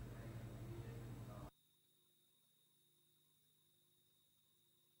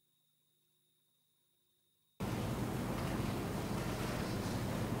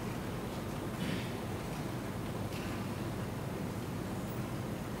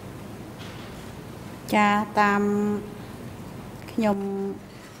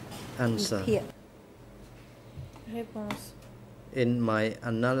 Answer. Réponse. In my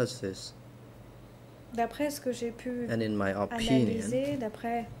analysis D'après ce que j'ai pu and in my opinion, analyser,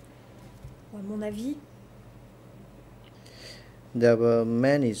 d'après mon avis, there were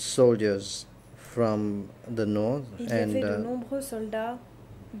many soldiers from the north il y avait de and nombreux soldats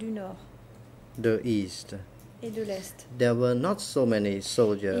du Nord the east. et de l'Est. There were not so many Il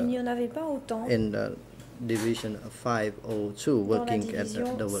soldiers n'y en avait pas autant in the division 502 dans la working at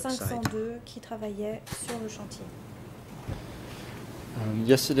division the work site. 502 qui travaillait sur le chantier.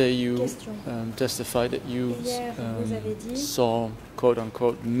 Yesterday you Question. testified that you Hier, vous avez dit saw, quote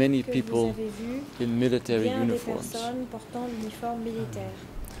unquote, many que vous people avez vu in military bien des uniforms. personnes portant l'uniforme militaire.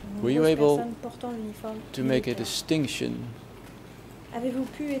 De Were you nombreuses able personnes portant l'uniforme to make a militaire. distinction Avez-vous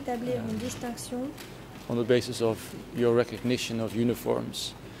pu établir une distinction on the basis of your recognition of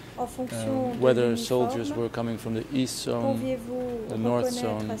uniforms, en fonction de whether soldiers l'uniforme? were coming from the east zone Pouviez-vous the North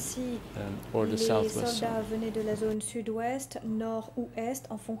reconnaître Zone, si or the les southwest soldats zone? venaient de la zone sud-ouest, nord ou est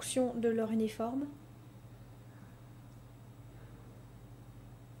en fonction de leur uniforme?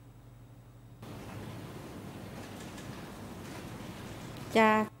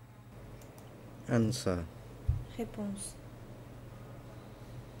 Answer. Réponse.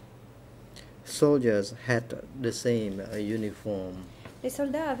 Soldiers had the same uniform. Les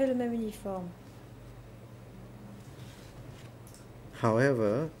soldats avaient le même uniforme.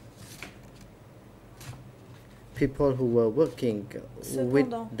 However, people who were working with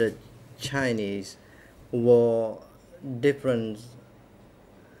Cependant, the Chinese wore different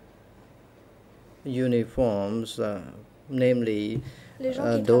uniforms namely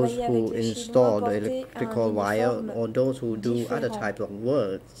those who install the electrical wire or those who do other type of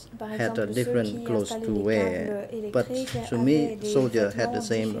work had a different clothes to wear. But to me, soldiers had the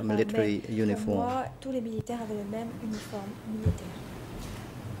same military uniform.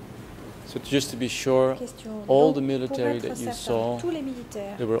 So just to be sure, all the military that you saw,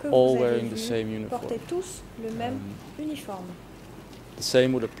 they were all wearing the same uniform. The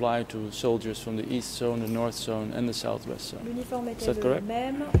same would apply to soldiers from the East Zone, the North Zone and the Southwest Zone. L'uniforme était le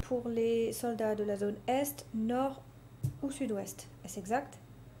même pour les soldats de la zone Est, Nord ou Sud-Ouest. Est-ce exact?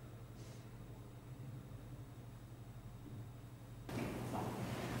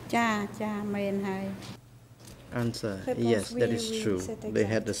 Answer: yes, that is true. They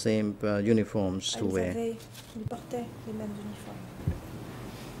had the same uniforms to wear. Ils portaient les mêmes uniformes.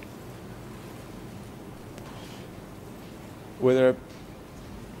 Were there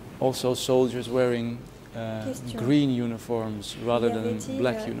also soldiers wearing green uniforms rather than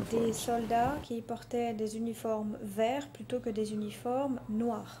black uniforms? Des soldats qui portaient des uniformes verts plutôt que des uniformes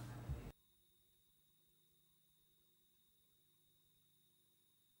noirs.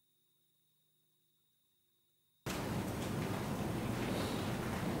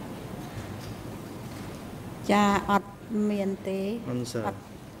 Answer: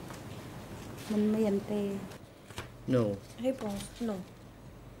 no. Réponse: non.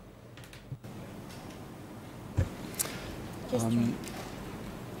 Question.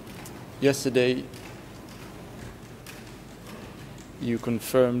 Yesterday, you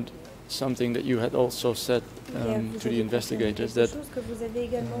confirmed something that you had also said to the investigators, that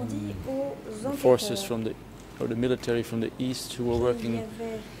the forces from the military from the east who were working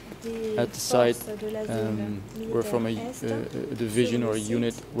at the site were from a division or a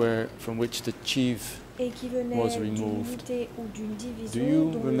unit from which the chief was removed. Do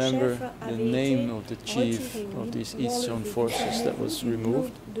you remember the name of the chief of these East Zone forces that was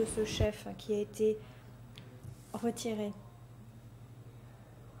removed? De ce chef qui a été retiré.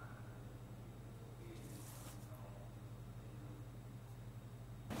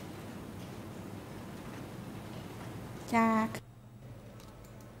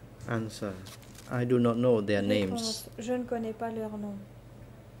 Answer: I do not know their names. Je ne connais pas leur nom.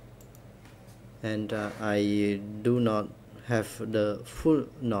 And I do not have the full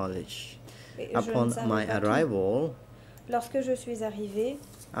knowledge. Upon my arrival, lorsque je suis arrivé,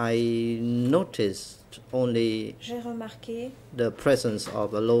 I noticed only the presence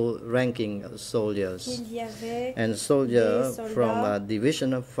of low-ranking soldiers, and soldiers from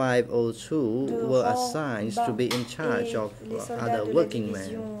Division 502 were assigned to be in charge of other working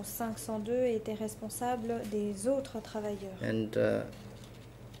men. 502 étaient responsables des autres travailleurs. And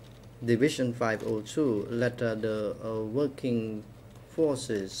Division 502 led the working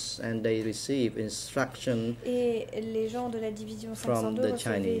forces, and they received instruction from the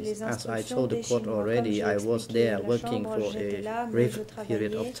Chinese. As I told the court already, I was there working for a brief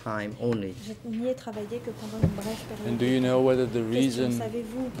period of time only. And do you know whether the reason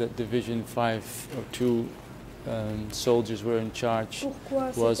that Division 502 soldiers were in charge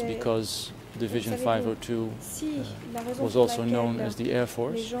was because Division 502 was also known as the Air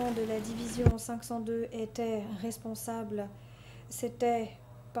Force? Les gens de la division 502 étaient responsables. C'était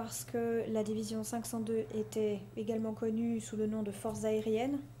parce que la division 502 était également connue sous le nom de forces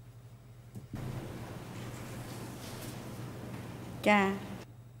aériennes?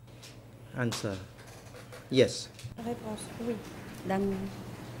 Answer: yes. Réponse: oui.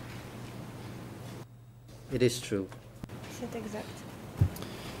 It is true. C'est exact.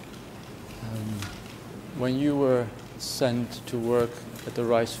 When you were sent to work at the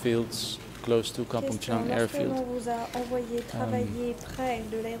rice fields close to Kampong Chhnang airfield,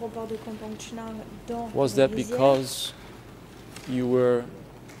 was that because you were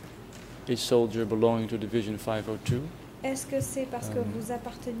a soldier belonging to Division 502? Est-ce que c'est parce que vous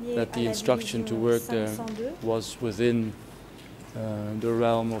apparteniez that the instruction to work there was within the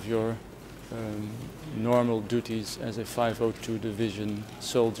realm of your normal duties as a 502 division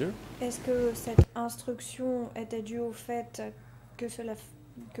soldier? Est-ce que cette instruction était due au fait que cela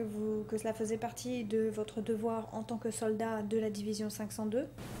faisait partie de votre devoir en tant que soldat de la division 502?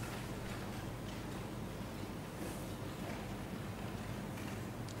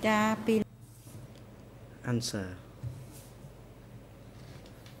 Answer: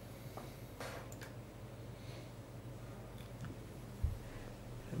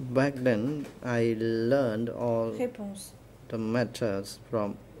 back then, I learned all the matters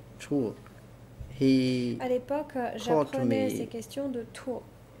from Tour. À l'époque, j'apprenais ces questions de Tour.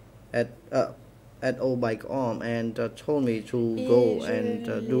 At at Old Bike Arm and told me to go and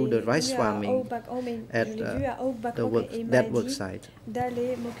do the rice farming at that work site.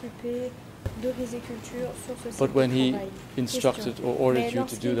 D'aller m'occuper de riziculture sur ce site. But when he travail. instructed or ordered you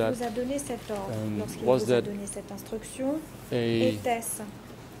to do that, vous a donné cet ordre, lorsqu'il was vous a that donné cette instruction, a était-ce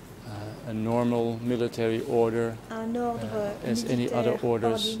normal military order un ordre as any other militaire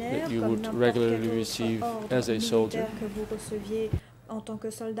orders ordinaire that you comme would n'importe regularly quel receive autre ordre as a soldier? militaire que vous receviez en tant que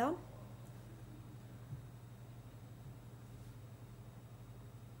soldat?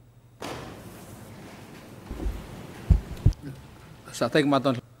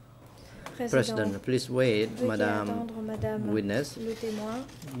 President, please wait, veuillez Madam attendre, Madame Witness. le témoin.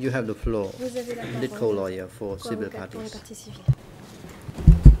 You have the floor. Vous avez la Lead parole co-lawyer for pour civil les parties. parties civiles.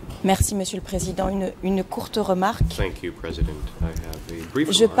 Merci, Monsieur le Président. Une courte remarque. Thank you, President. I have a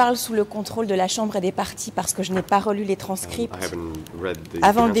brief Je remark. parle sous le contrôle de la Chambre et des partis parce que je n'ai pas relu les transcripts I haven't read the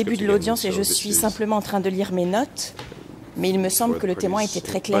avant le début transcripts de again, l'audience et so je this suis is simplement en train de lire mes notes. Mais il me semble for que le the témoin parties. était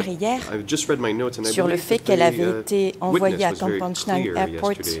très clair But hier I've just read my notes and I sur le believe fait that qu'elle the, avait été envoyée à witness was very Kampong Chhnang clear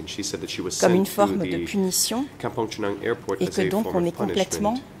Airport yesterday, and she said that she was comme sent une to forme de the punition Kampong Chhnang Airport et as que a donc form on of est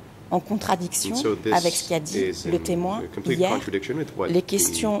complètement punishment. en contradiction And so this avec ce qu'a dit is le in témoin complete hier. contradiction with what Les the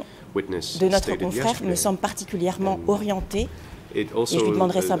questions witness de notre stated confrère yesterday. me semblent particulièrement orientées. It Et also, je lui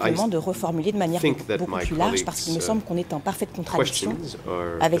demanderai I simplement de reformuler de manière think that beaucoup my plus large parce qu'il me colleagues', semble qu'on est en parfaite contradiction questions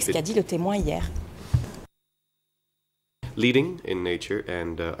are a avec ce bit qu'a dit le témoin hier. leading in nature,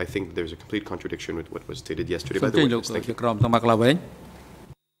 and I think there's a complete contradiction with what was stated yesterday by the witness. Thank you.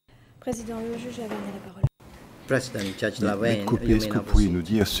 Président, le juge avait la parole. President Judge Mais Lavin, Coupé, you est-ce may que now vous pourriez proceed. nous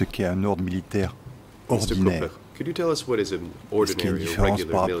dire ce qu'est un ordre militaire Mr. ordinaire? Cooper, could you tell us what is an Est-ce qu'il y a une ordinary or différence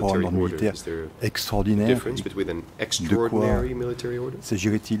par regular rapport à un military ordre order? militaire Is there a extraordinaire? difference between an extraordinary military order?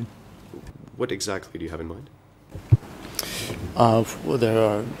 S'agirait-il? What exactly do you have in mind? Well, there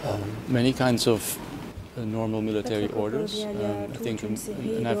are many kinds of normal military orders. I think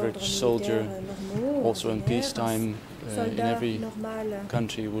an average soldier, also in peacetime, in every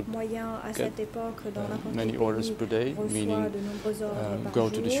country would get many orders per day, meaning go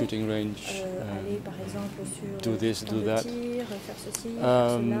to the shooting range, do this, do that.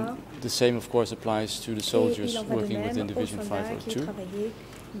 The same, of course, applies to the soldiers working within Division 502.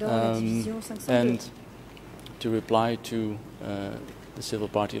 And to reply to the civil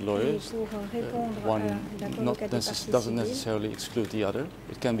party lawyers, one doesn't necessarily exclude the other.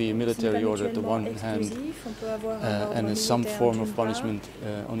 It can be a military order on the one hand and some form of punishment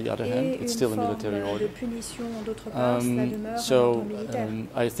on the other hand. It's still a military order.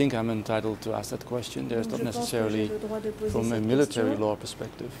 I think I'm entitled to ask that question. There's not necessarily, from a military law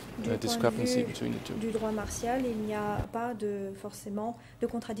perspective, a discrepancy between the two. Du droit martial, il n'y a pas forcément de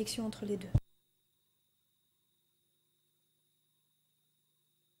contradiction entre les deux.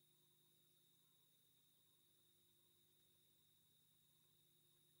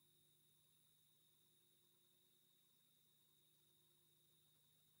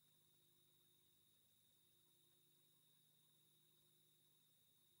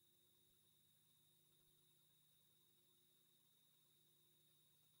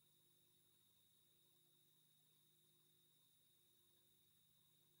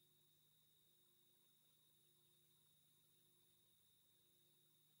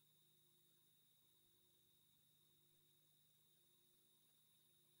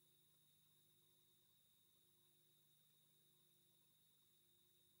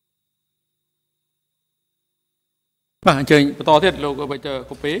 President,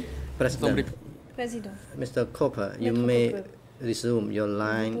 Mr. Cooper, you may resume your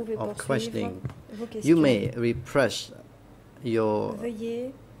line of questioning. You may repress your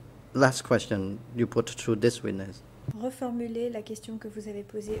last question you put to this witness. Reformuler la question que vous avez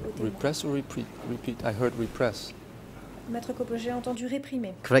posée au témoin. Repress or repeat? Repeat. I heard repress. Maître Cooper, j'ai entendu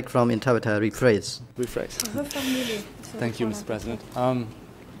réprimer. Correct from interpreter, rephrase. Rephrase. Reformuler. Thank you, Mr. President.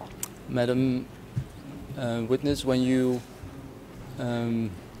 Madam witness, when you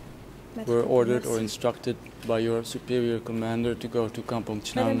were ordered or instructed by your superior commander to go to Kampong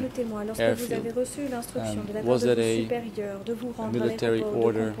Madame le Chhnang témoin, lorsque vous avez airfield, reçu l'instruction de la part was de that vos a supérieurs de vous rendre à military l'aéroport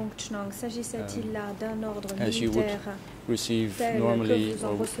order, de Kampong Chhnang, s'agissait-il là d'un ordre as you would militaire receive tel normally, que vous en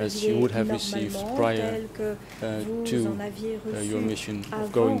or as receviez you would have received normalement, prior tel que vous to en aviez reçu your mission of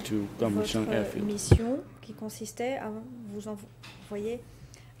avant going to Kampong Chhnang votre airfield? mission qui consistait à vous envoyer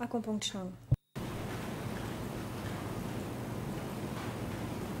à Kampong Chhnang?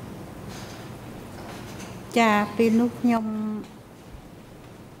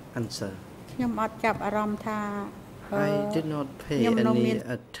 Answer. ខ្ញុំអត់ចាប់អារម្មណ៍ថា I did not pay any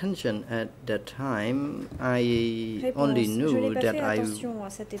attention at that time. I only Réponse. Je knew n'ai pas that fait I attention à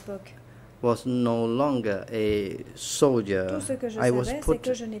cette époque. was no longer a soldier. Tout ce que je I was savais, c'est put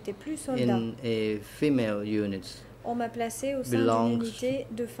que je n'étais plus soldat. in a female unit. On m'a placé au sein d'une unité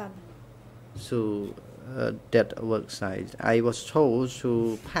de femmes. To that work site, I was told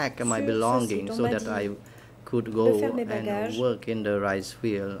to pack my belongings so that I could go and work in the rice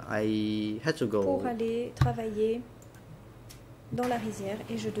field. I had to go. Pour aller travailler dans la rizière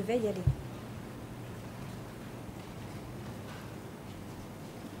et je devais y aller.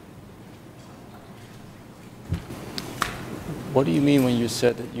 What do you mean when you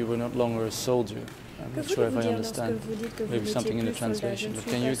said that you were not longer a soldier? I'm Que not sure if I dire understand. lorsque vous dites que vous Maybe something in the n'étiez plus soldat? translation. Je ne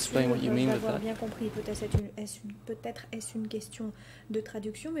suis Can you pas explain what you sûre mean with d'avoir that? bien compris. Peut-être est-ce une question de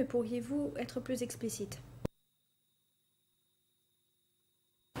traduction, mais pourriez-vous être plus explicite?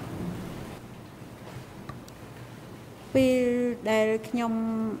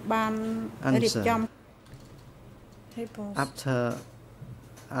 Réponse. After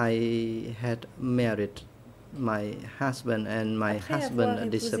I had married my husband and my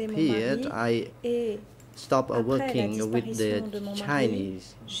husband disappeared, I stopped working with the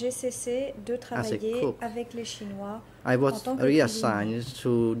Chinese. J'ai cessé de travailler avec les Chinois. I was reassigned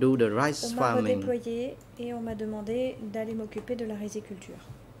to do the rice on m'a farming. redéployé et on m'a demandé d'aller m'occuper de la riziculture.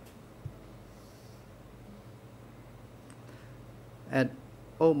 At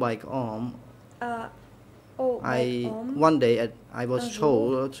Obaik-Om, Obaik-Om, one day I was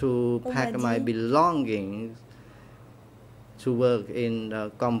told to pack my belongings to work in the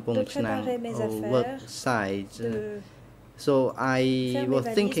Kampong Chnang work site. So I was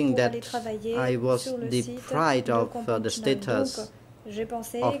thinking that I was deprived of the status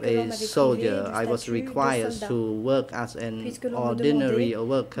of a soldier. I was required to work as an ordinary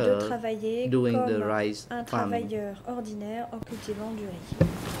worker doing the rice farming.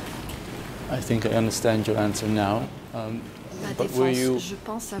 I think I understand your answer now. But were you je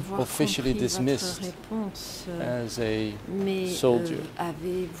pense avoir officially compris dismissed votre réponse, as a mais soldier?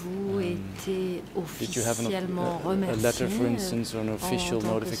 avez-vous été Did you have officiellement a remercié letter, for instance, or an official en tant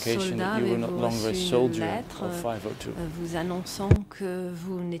que notification soldat? that you were not Avez-vous longer a reçu une soldier lettre of 502? vous annonçant que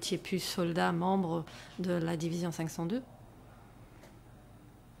vous n'étiez plus soldat membre de la division 502?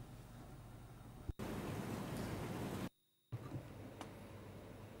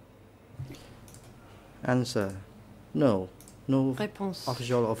 Answer: No. No Réponse: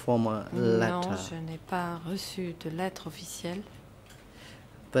 official or formal letter. Non, je n'ai pas reçu de lettre officielle.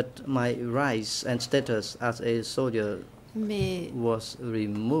 But my rights and status as a soldier was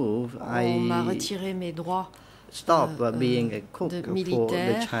removed. On m'a retiré mes droits stopped being a cook de for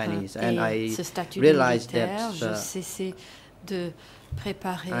militaire the Chinese, et and I ce statut realized de militaire, that je cessais de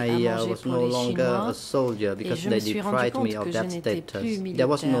préparer I à manger was pour no les longer Chinois a soldier et because je they me suis rendu deprived compte me que of je that n'étais plus status. There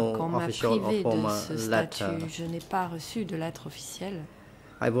was militaire. no Quand on m'a official or privé de formal ce letter. statut, je n'ai pas reçu de lettre officielle.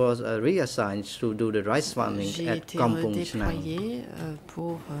 I was reassigned to do the rice farming J'ai at été Kampong Chnang. redéployé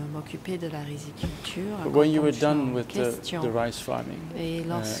pour m'occuper de la riziculture à But when you were Kampong done with Question. the rice farming Et at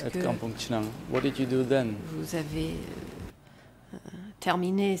lorsque Kampong Chnang, what did you do then? vous avez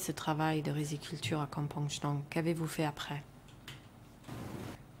terminé ce travail de riziculture à Kampong Chnang, qu'avez-vous fait après?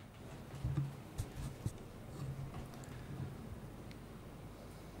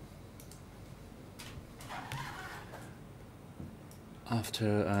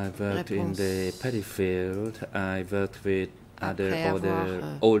 After I worked in the paddy field, I worked with Après avoir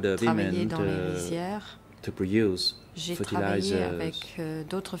older travaillé women dans les rizières, to produce j'ai travaillé fertilizers. avec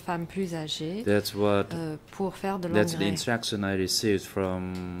d'autres femmes plus âgées pour faire de That's the l'engrais. instruction I received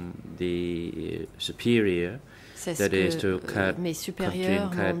from the superior. C'est That is ce to que mes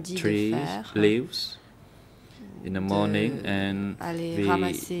supérieurs m'ont dit de faire, leaves in the morning, and aller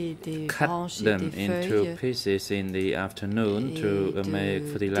ramasser des branches cut et them des into feuilles pieces in the afternoon to make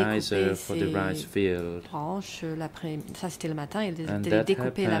fertilizer for the rice field. Branches, ça c'était le matin, et de And les that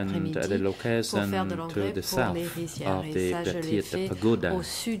découper happened l'après-midi at the pour location faire de to l'engrais the pour les south rizières. of Et ça, the je l'ai Pratiet fait pagoda. au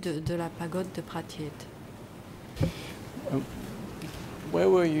sud de la pagode de Pratiet. Where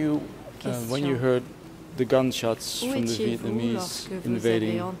were you when you heard the gunshots Où from the étiez-vous Vietnamese lorsque vous invading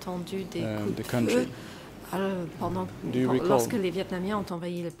avez entendu des coups the de country? feu lorsque les Vietnamiens ont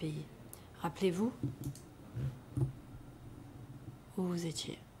envahi le pays? Rappelez-vous où vous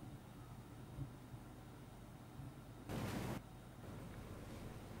étiez?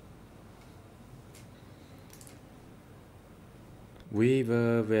 We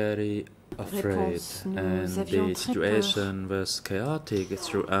were very afraid, Réponse, nous and avions the très situation was chaotic La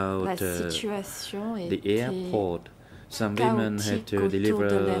throughout situation the était airport. Some women had chaotique to autour de deliver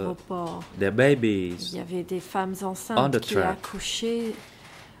l'aéroport. their babies Il y avait des femmes on enceintes the qui track. accouchaient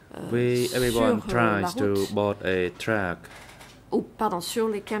Everyone sur la tries to route. board a truck. pardon, sur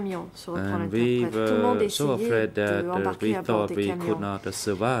les camions, sur le plan And we interprète. Tout le monde were so essayait afraid that d'embarquer we à bord thought des we camions. could not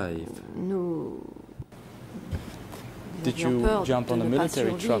survive. Nous Did avions you peur jump de on a ne pas military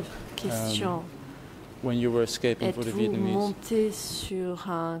survivre. truck Question. when you were escaping for the Êtes-vous Vietnamese? monté sur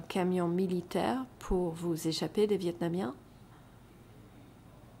un camion militaire pour vous échapper des Vietnamiens?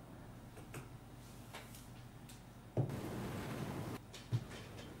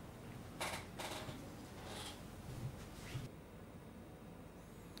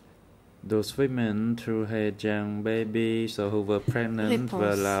 Those women who had young babies or who were pregnant were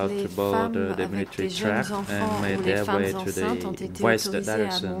Réponse. allowed Les to board femmes the avec military des jeunes truck enfants and ou made les their femmes way to enceintes ont the été west autorisées à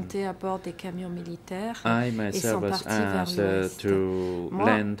direction. monter à bord des camions militaires I et myself sont was partis vers asked l'ouest. to Moi,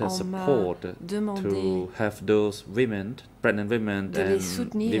 lend on m'a support demandé to have those women, pregnant women de les and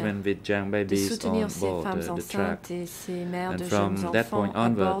soutenir, women with young de babies on soutenir ces board femmes the truck. enceintes et ces mères And de from jeunes that enfants point à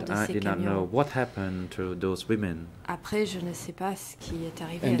bord onward, de I ces did not know camions. what happened to those women. Après, je ne sais pas ce qui est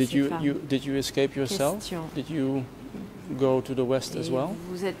arrivé And à ces femmes. did you escape yourself? Question. Did you go to the west as Et well?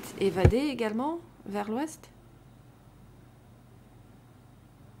 vous êtes évadé également vers l'ouest?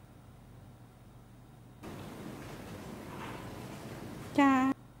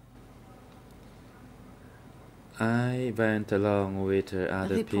 I went along with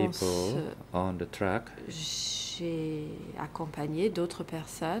other Réponse. people on the truck. J'ai accompagné d'autres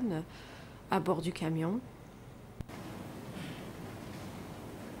personnes à bord du camion.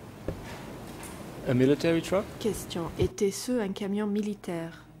 A military truck? Question. Était-ce un camion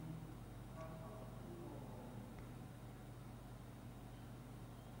militaire?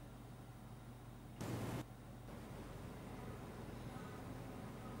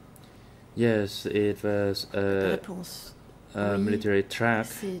 Yes, it was a Réponse. a Oui, military truck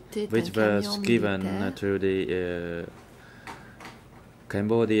c'était un which camion was given militaire to the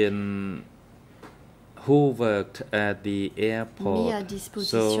Cambodian who worked at the mis à airport.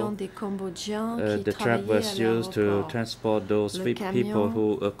 disposition So des Cambodgiens qui the truck travaillaient was à used to l'aéroport. transport those Le people camion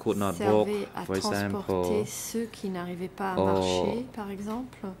who could not walk, servait à for example, transporter ceux qui n'arrivaient pas à or marcher, par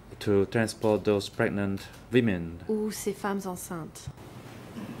exemple, to transport those pregnant women. ou ces femmes enceintes.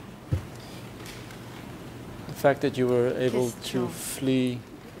 The fact that you were able Question. to flee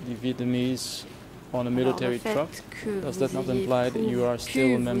the Vietnamese on a Alors, military le fait truck, que does vous that not ayez imply that you are still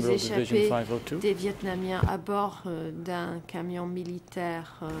pu a member vous of Division échapper 502? des Vietnamiens à bord d'un camion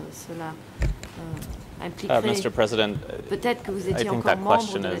militaire, cela impliquerait Mr. President, peut-être que vous I étiez think encore that membre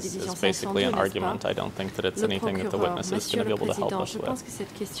question de la is division basically 502, an n'est-ce pas? argument. I don't think that it's Le anything that the procureur, witness is Monsieur going to le be able to help Président, us je with. pense que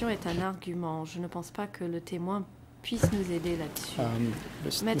cette question est un argument. Je ne pense pas que le témoin puisse nous aider là-dessus.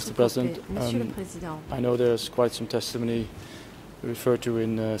 Maître Mr. President, Copé, Monsieur le Président, I know there's quite some testimony referred to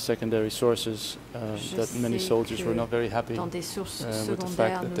in secondary sources je that many sais soldiers que were not very happy dans des sources with the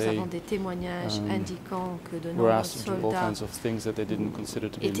fact secondaires, that nous they avons des témoignages indiquant que de were nombreux asked to do all soldats kinds of things that they didn't consider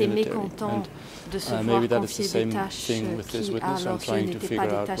to be étaient military. mécontents de se maybe voir that is the confier des same tâches thing with this qui, witness. à I'm leurs yeux, trying to n'étaient figure pas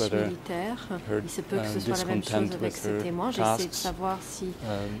des out tâches whether militaires. her Il se peut que ce soit la même chose discontent avec with ce her témoin. J'essaie de tasks savoir si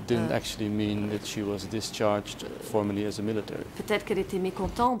didn't actually mean that she was discharged formally as a military. peut-être qu'elle était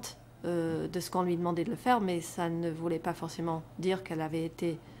mécontente de ce qu'on lui demandait de le faire, mais ça ne voulait pas forcément dire qu'elle avait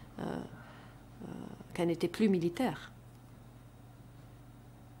été qu'elle n'était plus militaire.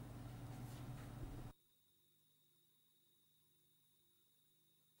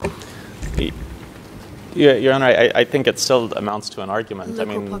 Yeah, Your Honor, I think it still amounts to an argument. Le I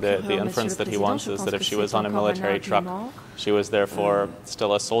mean, coprocureur, the inference Monsieur that le he Président, wants je is pense that if que she c'est was on a encore un military truck, argument. she was therefore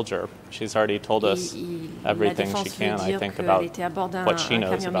still a soldier. She's already told us La everything she défense can, veut I dire think, qu'elle about était à bord d'un what she knows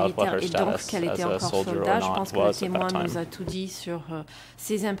camion about what militaire her et donc status qu'elle était as a encore soldier or soldat. Je not pense que le was at témoin that nous time. a tout dit sur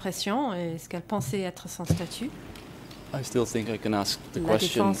ses impressions et ce qu'elle pensait être son statut. I still think I can ask the La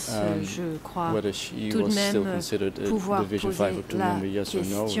question défense, je crois, whether she tout de was still même considered a pouvoir Division poser 502 la member, yes or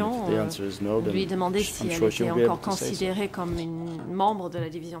no. And question, if the answer is no, then lui demander I'm si elle sure était she'll be able encore to say so. considérée comme une membre de la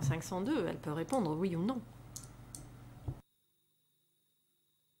division 502. Elle peut répondre oui ou non.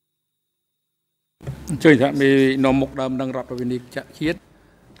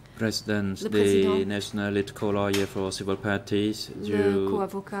 President, Le the président, national co-lawyer for civil parties, le you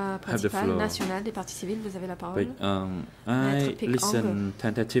co-avocat have the principal floor. national des parties civiles, vous avez la parole. But Maître I Pick listened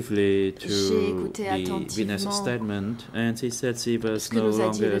tentatively J'ai to écouté the witness attentivement statement, and she said she was ce que no nous a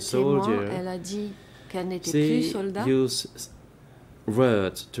dit longer a le témoin. soldier. Elle a dit qu'elle n'était plus She soldat. used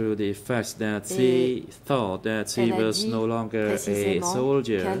words to the fact that she thought that she Elle a was dit no longer a précisément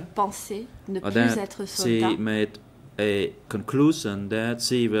soldier, qu'elle pensait ne or plus that être soldat. she made a conclusion that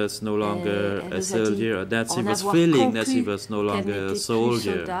she was no longer a soldier, or that she was feeling that she was no longer a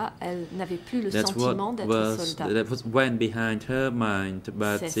soldier. That's what went behind her mind,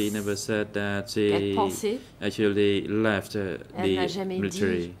 but she never said that she actually left the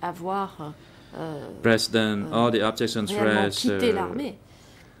military. President, all the objections raised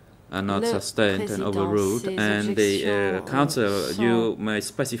are not sustained and overruled, and the council, you may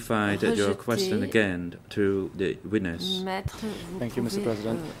specify that your question again to the witness. Thank you, Mr.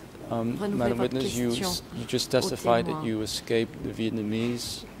 President. Madam Witness, you just testified that you escaped the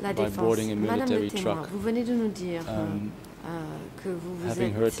Vietnamese by boarding a military truck.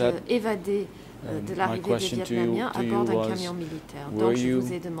 Having heard that, de l'arrivée des Vietnamiens à bord d'un camion militaire. Donc je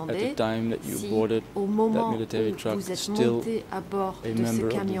vous ai demandé si au moment où vous êtes monté à bord de ce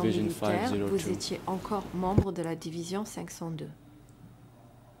camion militaire, vous étiez encore membre de la division 502.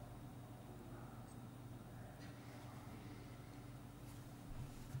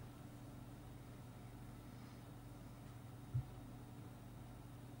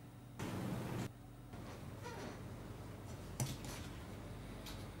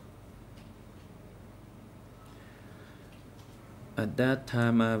 At that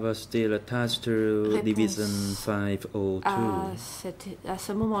time, I was still attached to Division 502. À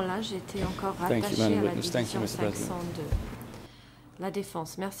ce moment-là, j'étais encore rattaché à la division 502. La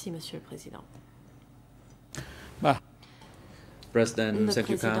défense. Merci, Monsieur le Président. President, thank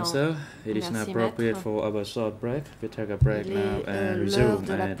you, Council. It is now appropriate for our short break. We take a break now and resume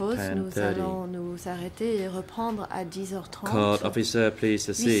at 10:30. Nous allons nous arrêter et reprendre à 10h30. Court officer, please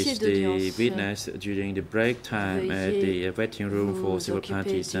assist the witness during the break time at the waiting room for civil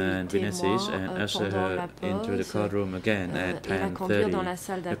parties and witnesses, and usher her into the courtroom again at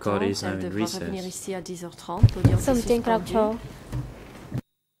 10:30. The court is now in recess. Ici à 10h30.